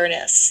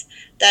awareness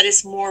that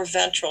is more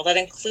ventral, that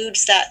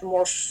includes that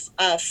more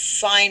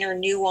finer,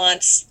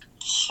 nuanced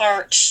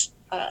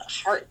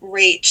heart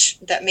rate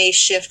that may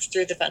shift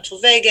through the ventral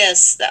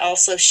vagus, that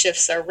also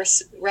shifts our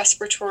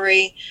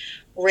respiratory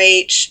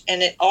rate,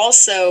 and it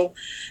also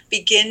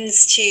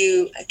begins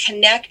to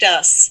connect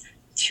us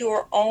to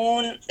our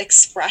own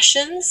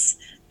expressions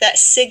that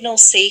signal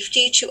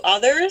safety to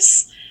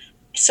others,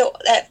 so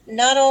that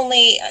not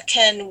only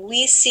can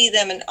we see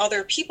them in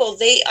other people,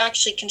 they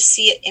actually can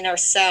see it in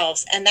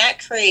ourselves. And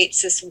that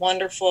creates this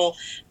wonderful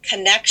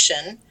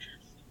connection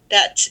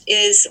that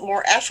is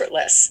more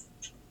effortless.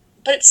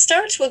 But it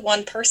starts with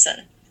one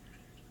person.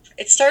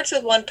 It starts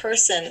with one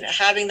person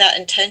having that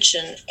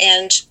intention,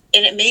 and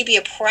it may be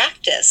a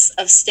practice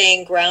of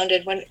staying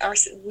grounded when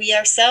we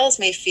ourselves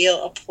may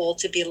feel a pull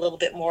to be a little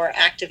bit more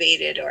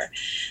activated or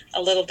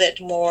a little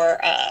bit more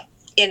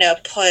in a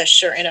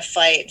push or in a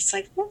fight. It's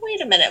like, well,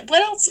 wait a minute,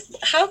 what else?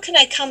 How can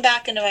I come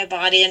back into my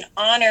body and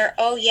honor,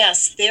 oh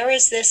yes, there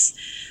is this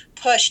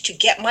push to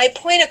get my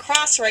point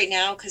across right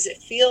now, because it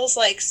feels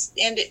like,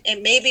 and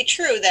it may be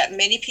true that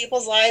many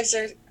people's lives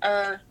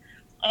are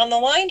on the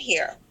line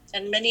here,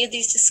 and many of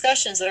these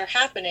discussions that are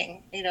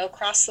happening,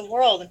 across the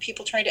world, and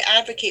people trying to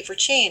advocate for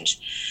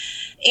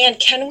change. And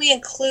can we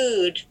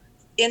include,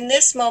 in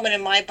this moment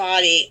in my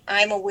body,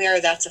 I'm aware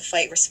that's a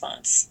fight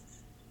response.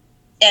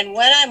 And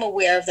when I'm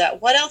aware of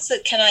that, what else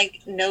can I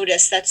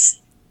notice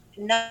that's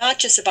not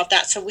just about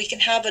that? So we can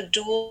have a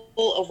dual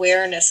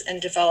awareness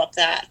and develop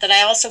that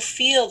I also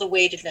feel the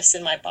weightedness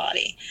in my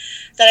body,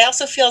 that I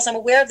also feel, as I'm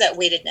aware of that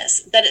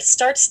weightedness, that it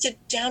starts to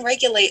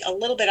downregulate a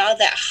little bit out of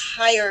that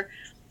higher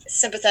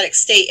sympathetic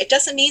state. It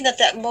doesn't mean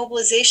that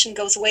mobilization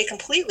goes away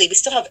completely. We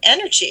still have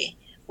energy.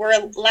 We're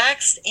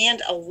relaxed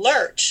and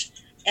alert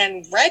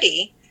and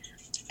ready.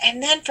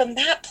 And then from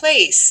that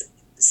place,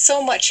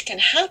 so much can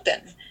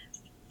happen.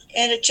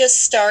 And it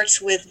just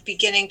starts with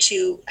beginning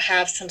to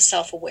have some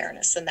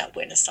self-awareness and that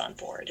witness on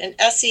board. And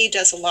SE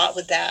does a lot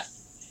with that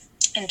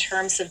in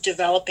terms of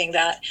developing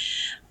that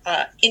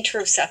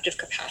interoceptive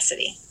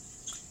capacity.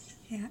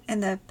 Yeah,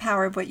 and the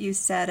power of what you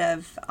said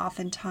of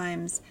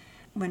oftentimes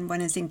when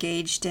one is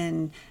engaged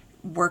in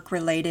work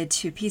related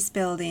to peace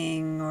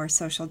building or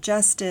social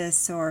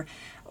justice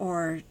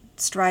or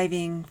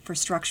striving for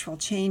structural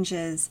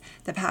changes,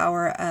 the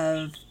power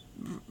of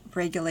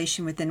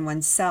regulation within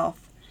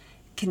oneself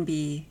can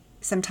be,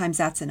 sometimes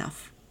that's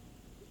enough,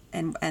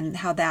 and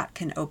how that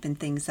can open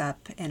things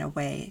up in a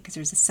way, because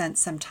there's a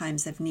sense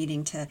sometimes of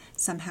needing to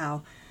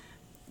somehow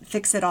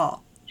fix it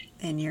all,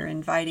 and you're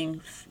inviting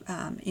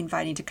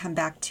to come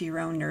back to your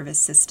own nervous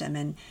system,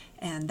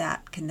 and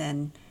that can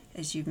then,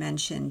 as you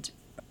mentioned,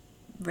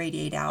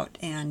 radiate out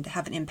and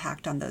have an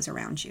impact on those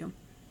around you.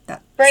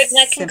 Right, and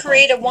that can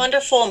create a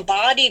wonderful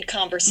embodied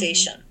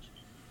conversation.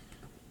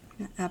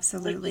 Mm-hmm.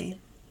 Absolutely.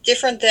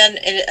 Different than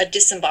a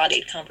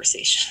disembodied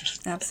conversation.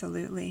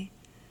 Absolutely.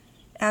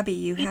 Abby,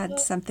 you had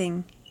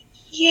something.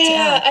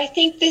 Yeah, I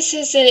think this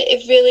is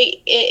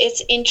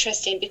it's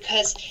interesting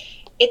because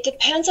it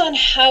depends on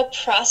how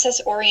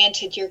process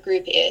oriented your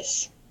group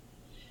is.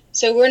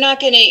 So we're not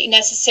going to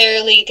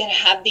necessarily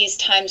have these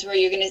times where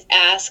you're going to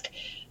ask,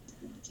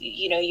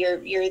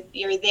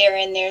 you're there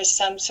and there's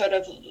some sort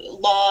of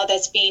law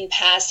that's being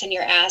passed and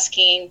you're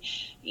asking,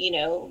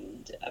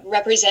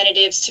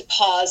 representatives to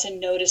pause and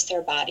notice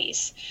their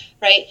bodies,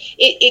 right?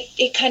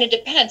 It kind of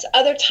depends.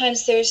 Other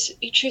times there's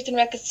truth and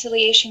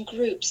reconciliation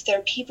groups. There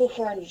are people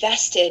who are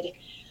invested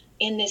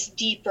in this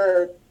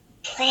deeper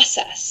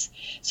process.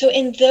 So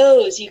in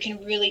those, you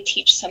can really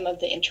teach some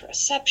of the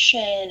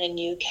interoception, and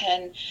you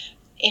can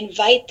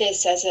invite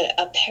this as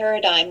a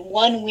paradigm,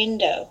 one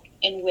window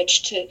in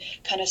which to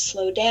kind of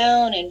slow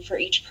down, and for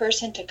each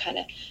person to kind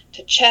of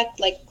to check,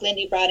 like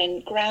Glindy brought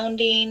in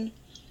grounding,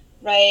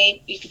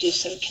 right? You could do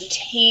some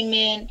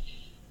containment.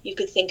 You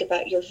could think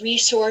about your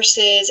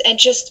resources and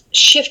just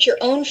shift your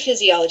own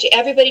physiology.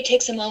 Everybody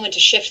takes a moment to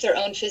shift their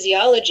own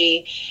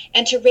physiology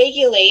and to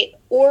regulate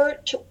or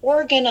to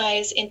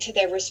organize into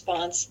their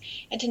response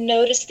and to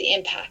notice the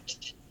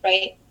impact,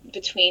 right,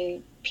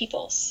 between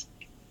peoples.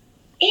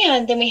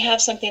 And then we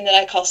have something that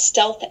I call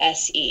stealth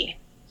SE.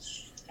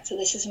 So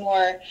this is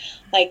more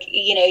like,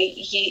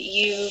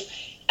 you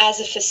as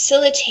a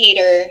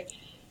facilitator,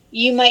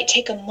 you might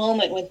take a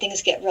moment when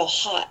things get real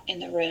hot in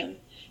the room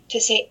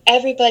to say,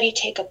 everybody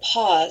take a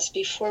pause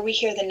before we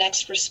hear the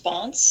next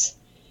response,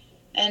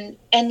 and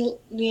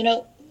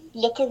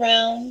look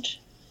around,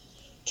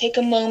 take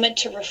a moment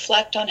to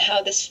reflect on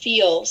how this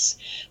feels,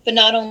 but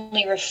not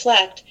only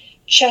reflect,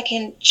 check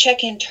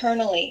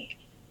internally,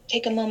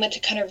 take a moment to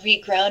kind of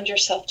reground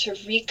yourself, to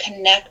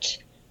reconnect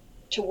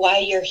to why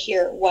you're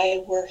here,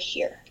 why we're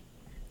here.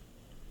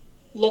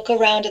 Look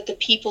around at the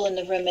people in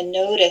the room and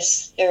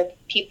notice there are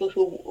people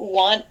who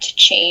want to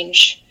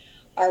change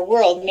our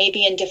world,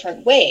 maybe in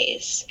different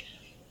ways,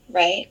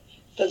 right?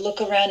 But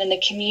look around in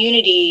the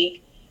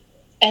community,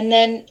 and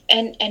then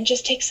and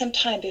just take some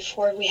time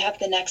before we have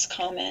the next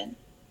comment.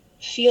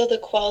 Feel the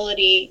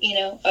quality,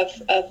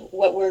 of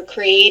what we're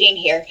creating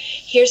here.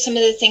 Here's some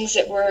of the things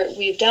that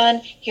we've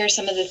done. Here's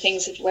some of the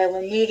things where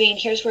we're moving.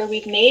 Here's where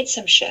we've made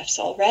some shifts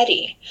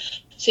already.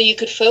 So you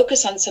could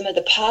focus on some of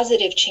the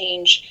positive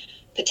change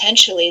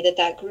potentially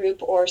that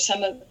group, or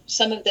some of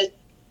the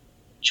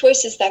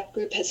choices that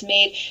group has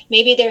made.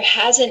 Maybe there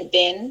hasn't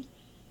been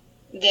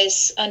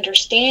this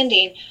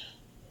understanding,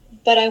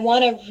 but I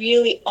want to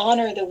really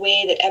honor the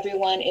way that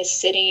everyone is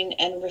sitting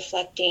and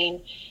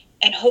reflecting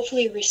and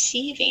hopefully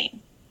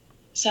receiving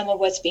some of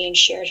what's being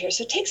shared here.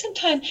 So take some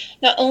time.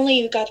 Not only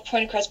you got the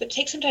point across, but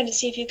take some time to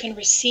see if you can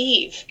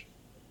receive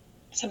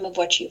some of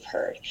what you've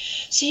heard.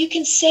 So you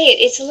can say it.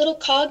 It's a little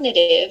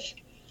cognitive,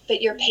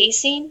 but you're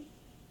pacing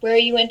where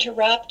you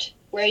interrupt,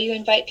 where you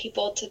invite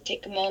people to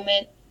take a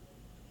moment,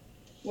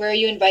 where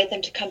you invite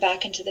them to come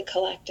back into the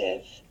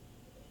collective,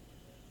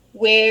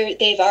 where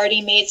they've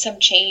already made some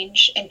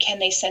change, and can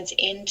they sense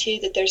into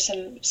that there's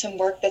some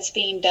work that's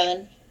being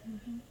done.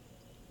 Mm-hmm.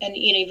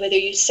 And whether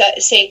you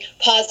say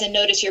pause and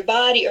notice your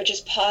body, or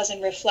just pause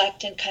and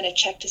reflect and kind of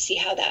check to see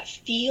how that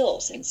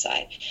feels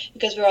inside,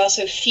 because we're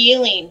also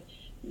feeling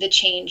the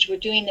change. We're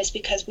doing this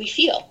because we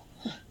feel.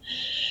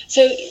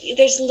 So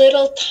there's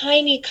little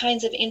tiny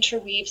kinds of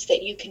interweaves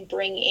that you can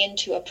bring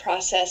into a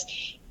process,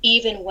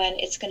 even when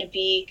it's going to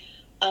be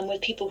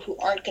with people who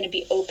aren't going to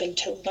be open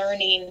to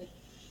learning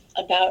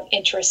about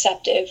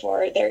interoceptive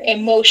or their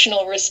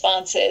emotional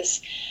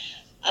responses.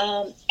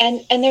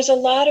 And there's a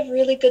lot of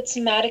really good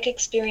somatic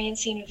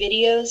experiencing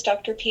videos.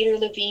 Dr. Peter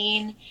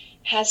Levine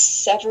has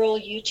several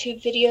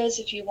YouTube videos.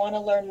 If you want to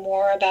learn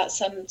more about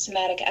some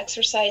somatic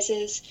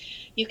exercises,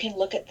 you can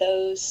look at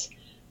those.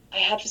 I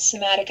have a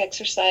somatic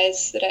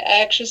exercise that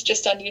I actually was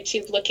just on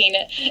YouTube looking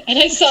at, and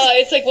I saw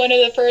it's like one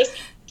of the first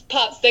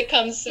pops that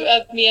comes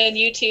of me on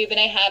YouTube, and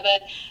I have a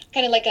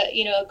kind of like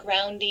a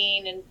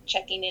grounding and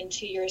checking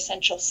into your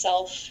essential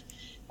self.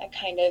 That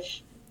kind of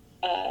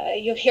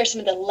you'll hear some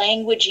of the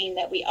languaging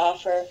that we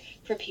offer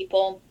for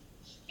people,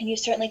 and you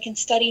certainly can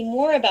study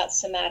more about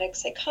somatic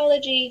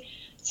psychology,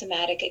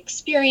 somatic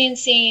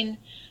experiencing,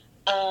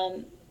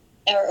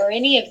 or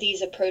any of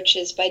these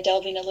approaches by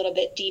delving a little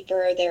bit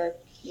deeper.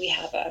 We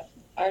have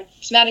our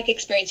Somatic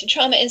Experiencing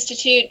Trauma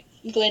Institute.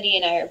 Glendy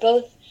and I are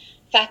both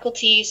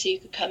faculty, so you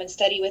could come and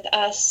study with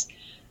us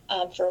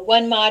for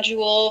one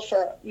module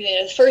for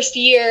the first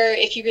year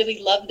if you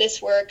really love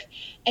this work.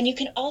 And you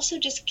can also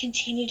just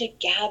continue to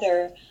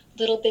gather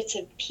little bits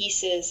and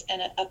pieces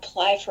and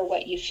apply for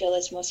what you feel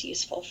is most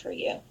useful for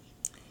you.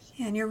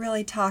 And you're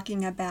really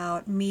talking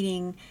about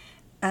meeting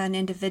an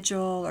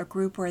individual or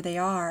group where they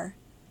are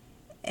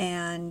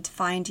and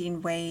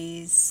finding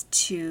ways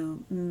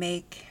to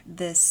make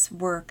this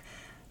work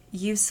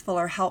useful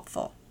or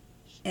helpful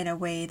in a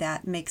way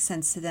that makes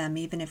sense to them,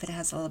 even if it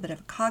has a little bit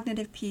of a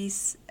cognitive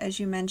piece, as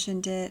you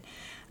mentioned it.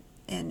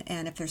 And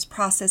if there's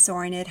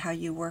process-oriented, how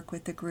you work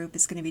with the group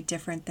is going to be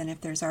different than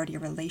if there's already a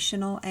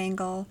relational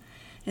angle.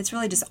 It's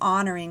really just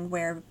honoring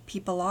where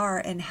people are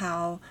and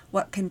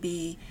what can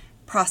be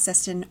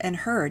processed and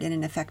heard in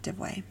an effective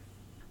way.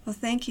 Well,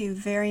 thank you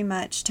very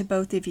much to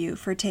both of you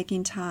for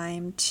taking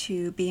time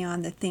to be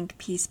on the Think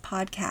Peace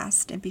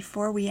podcast. And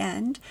before we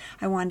end,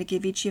 I wanted to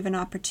give each of you an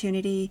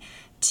opportunity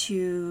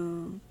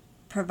to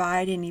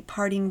provide any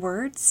parting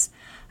words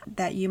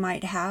that you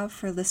might have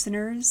for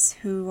listeners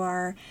who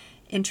are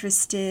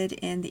interested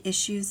in the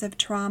issues of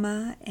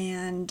trauma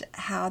and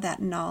how that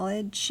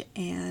knowledge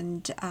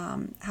and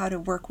how to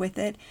work with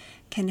it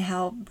can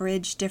help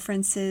bridge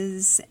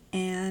differences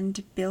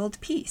and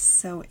build peace.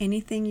 So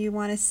anything you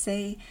want to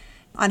say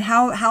on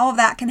how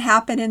that can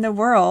happen in the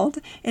world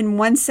in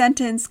one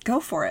sentence,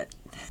 go for it.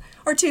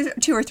 Or two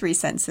or three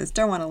sentences.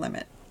 Don't want to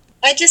limit.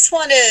 I just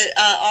want to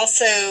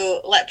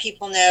also let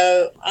people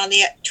know on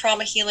the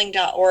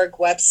traumahealing.org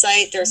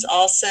website, there's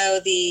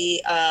also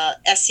the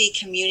SE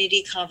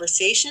Community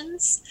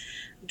Conversations.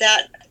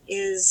 That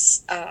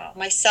is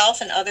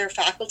myself and other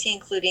faculty,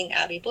 including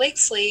Abby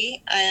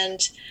Blakesley, and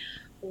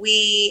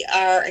we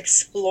are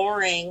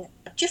exploring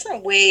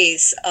different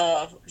ways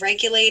of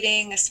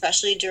regulating,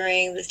 especially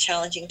during the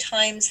challenging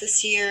times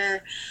this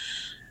year.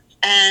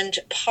 And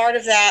part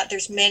of that,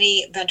 there's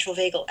many ventral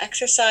vagal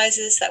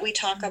exercises that we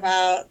talk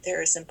about.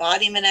 There's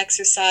embodiment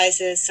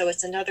exercises. So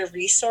it's another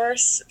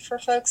resource for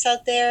folks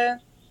out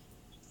there.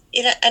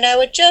 And I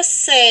would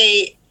just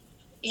say,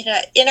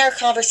 in our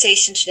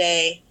conversation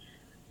today,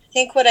 I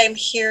think what I'm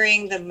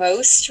hearing the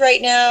most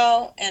right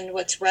now and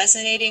what's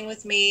resonating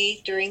with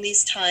me during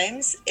these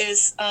times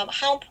is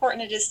how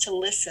important it is to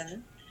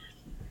listen.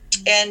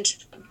 And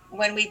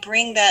when we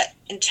bring that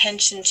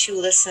intention to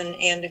listen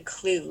and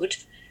include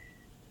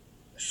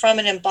from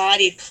an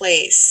embodied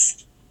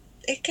place,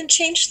 it can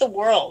change the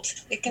world.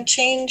 It can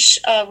change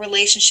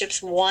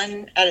relationships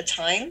one at a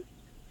time.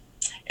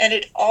 And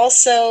it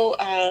also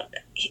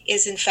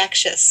is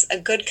infectious, a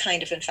good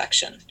kind of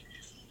infection.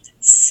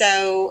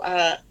 So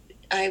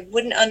I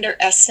wouldn't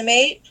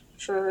underestimate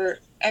for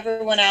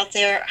everyone out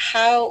there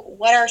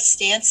what our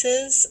stance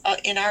is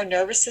in our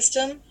nervous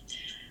system.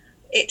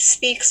 It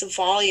speaks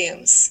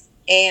volumes,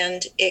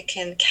 and it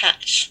can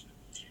catch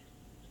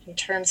in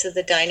terms of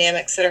the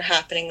dynamics that are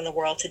happening in the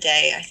world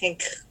today. I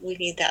think we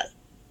need that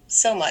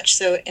so much.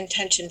 So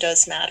intention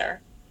does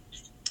matter,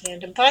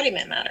 and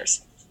embodiment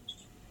matters.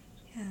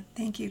 Yeah,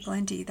 thank you,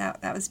 Glendy.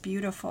 That was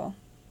beautiful.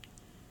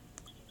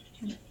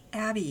 And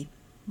Abby,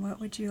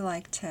 what would you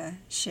like to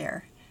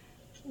share?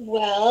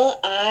 Well,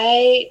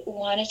 I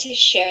wanted to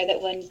share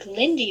that when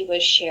Glendy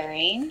was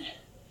sharing,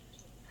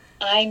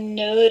 I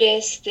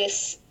noticed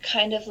this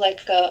kind of like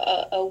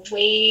a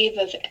wave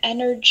of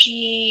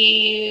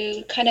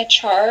energy kind of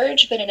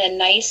charge, but in a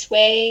nice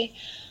way,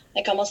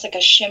 like almost like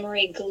a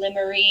shimmery,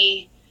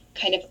 glimmery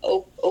kind of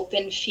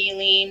open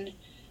feeling.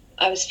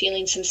 I was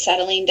feeling some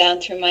settling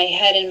down through my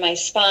head and my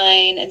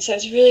spine. And so I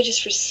was really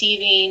just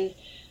receiving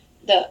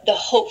the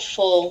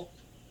hopeful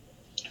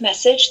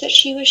message that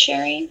she was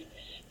sharing.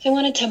 So I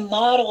wanted to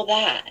model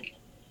that.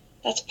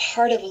 That's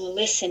part of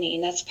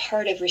listening. That's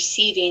part of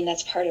receiving.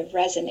 That's part of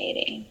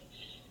resonating.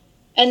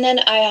 And then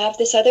I have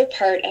this other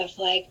part of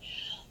like,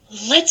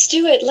 let's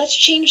do it. Let's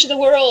change the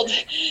world.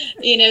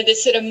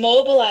 This sort of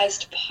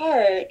mobilized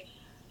part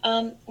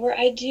where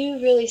I do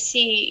really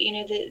see,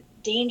 the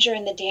danger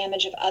and the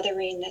damage of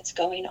othering that's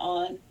going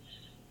on.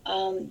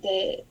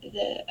 The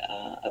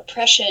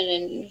oppression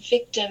and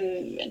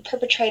victim and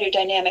perpetrator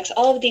dynamics,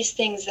 all of these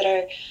things that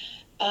are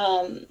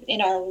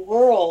in our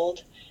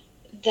world,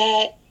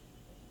 that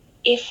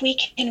if we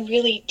can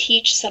really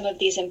teach some of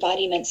these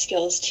embodiment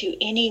skills to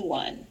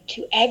anyone,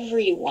 to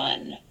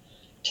everyone,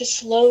 to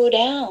slow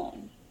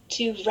down,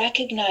 to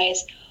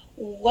recognize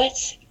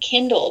what's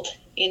kindled,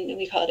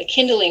 we call it a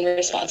kindling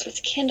response, what's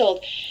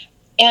kindled,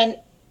 and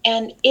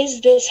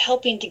is this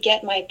helping to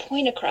get my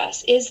point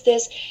across?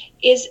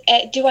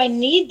 Do I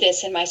need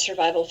this in my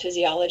survival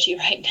physiology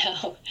right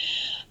now?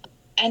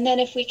 And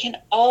then if we can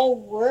all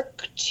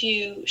work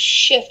to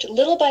shift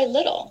little by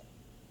little,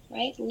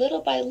 right?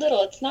 Little by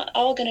little, it's not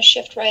all going to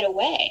shift right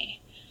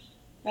away,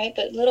 right?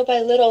 But little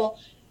by little,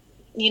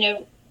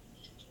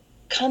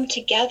 come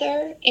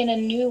together in a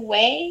new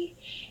way.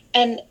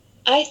 And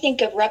I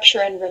think of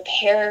rupture and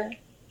repair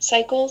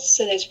cycles.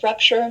 So there's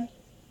rupture,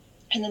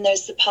 and then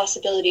there's the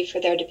possibility for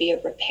there to be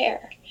a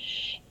repair.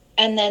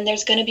 And then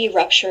there's going to be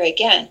rupture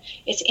again.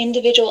 It's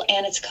individual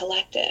and it's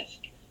collective.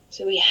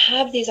 So we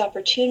have these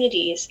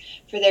opportunities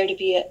for there to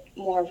be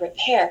more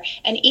repair.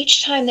 And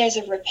each time there's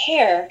a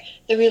repair,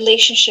 the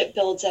relationship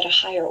builds at a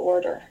higher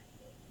order,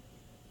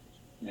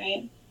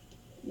 right?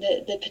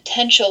 The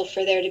potential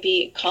for there to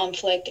be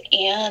conflict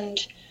and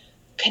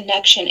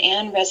connection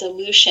and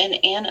resolution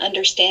and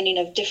understanding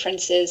of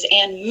differences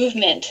and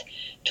movement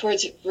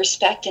towards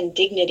respect and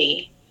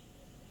dignity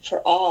for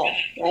all,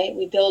 right?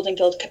 We build and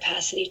build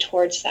capacity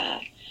towards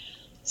that.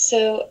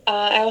 So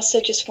I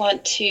also just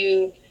want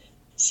to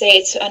say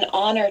it's an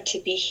honor to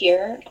be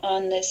here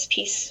on this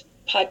Peace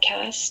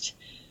podcast.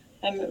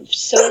 I'm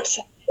so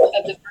excited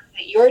of the work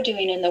that you're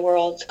doing in the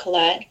world,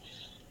 Colette,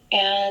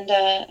 and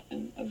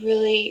I'm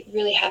really,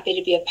 really happy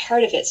to be a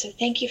part of it. So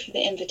thank you for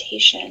the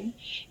invitation,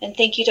 and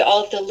thank you to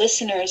all of the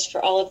listeners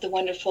for all of the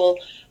wonderful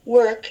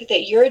work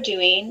that you're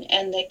doing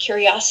and the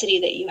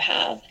curiosity that you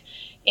have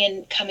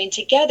in coming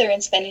together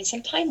and spending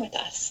some time with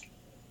us.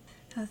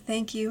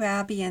 Thank you,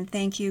 Abby, and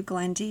thank you,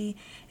 Glendy.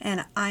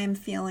 And I am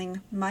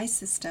feeling my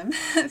system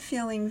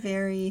feeling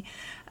very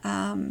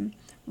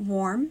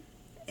warm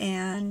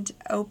and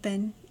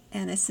open,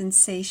 and a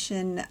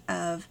sensation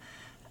of,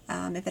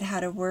 if it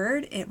had a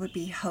word, it would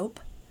be hope.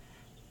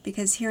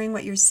 Because hearing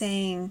what you're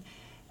saying,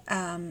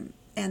 and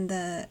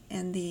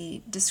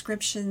the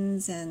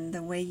descriptions and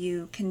the way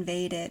you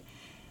conveyed it,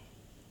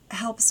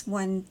 helps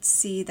one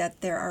see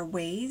that there are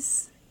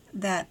ways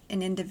that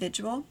an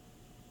individual,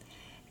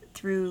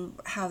 through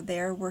how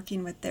they're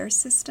working with their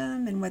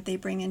system and what they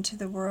bring into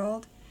the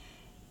world,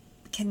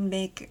 can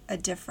make a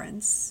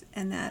difference,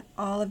 and that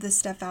all of the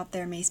stuff out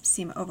there may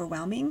seem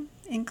overwhelming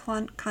in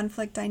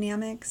conflict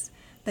dynamics,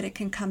 but it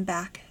can come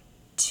back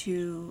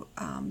to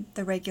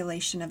the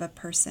regulation of a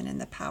person and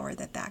the power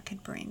that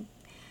could bring.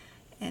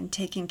 And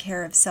taking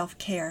care of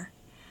self-care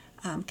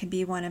can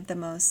be one of the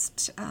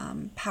most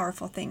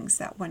powerful things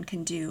that one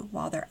can do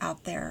while they're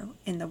out there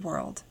in the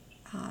world,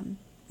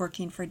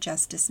 working for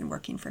justice and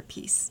working for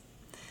peace.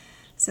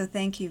 So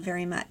thank you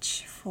very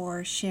much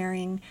for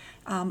sharing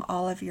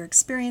all of your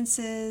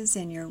experiences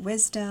and your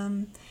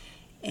wisdom,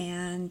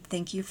 and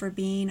thank you for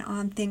being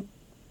on Think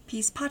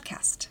Peace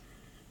podcast.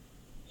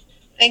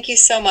 Thank you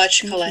so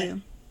much, Colette.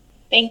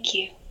 Thank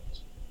you.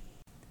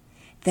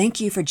 Thank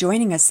you for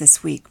joining us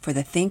this week for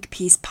the Think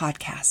Peace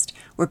podcast,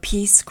 where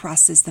peace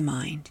crosses the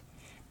mind.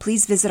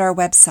 Please visit our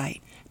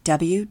website,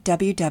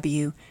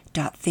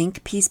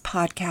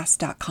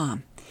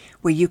 www.thinkpeacepodcast.com,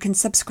 where you can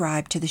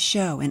subscribe to the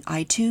show in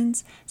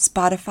iTunes,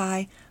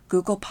 Spotify,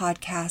 Google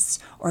Podcasts,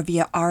 or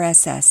via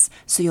RSS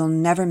so you'll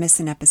never miss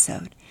an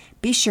episode.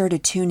 Be sure to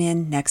tune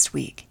in next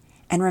week.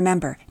 And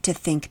remember to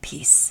think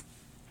peace.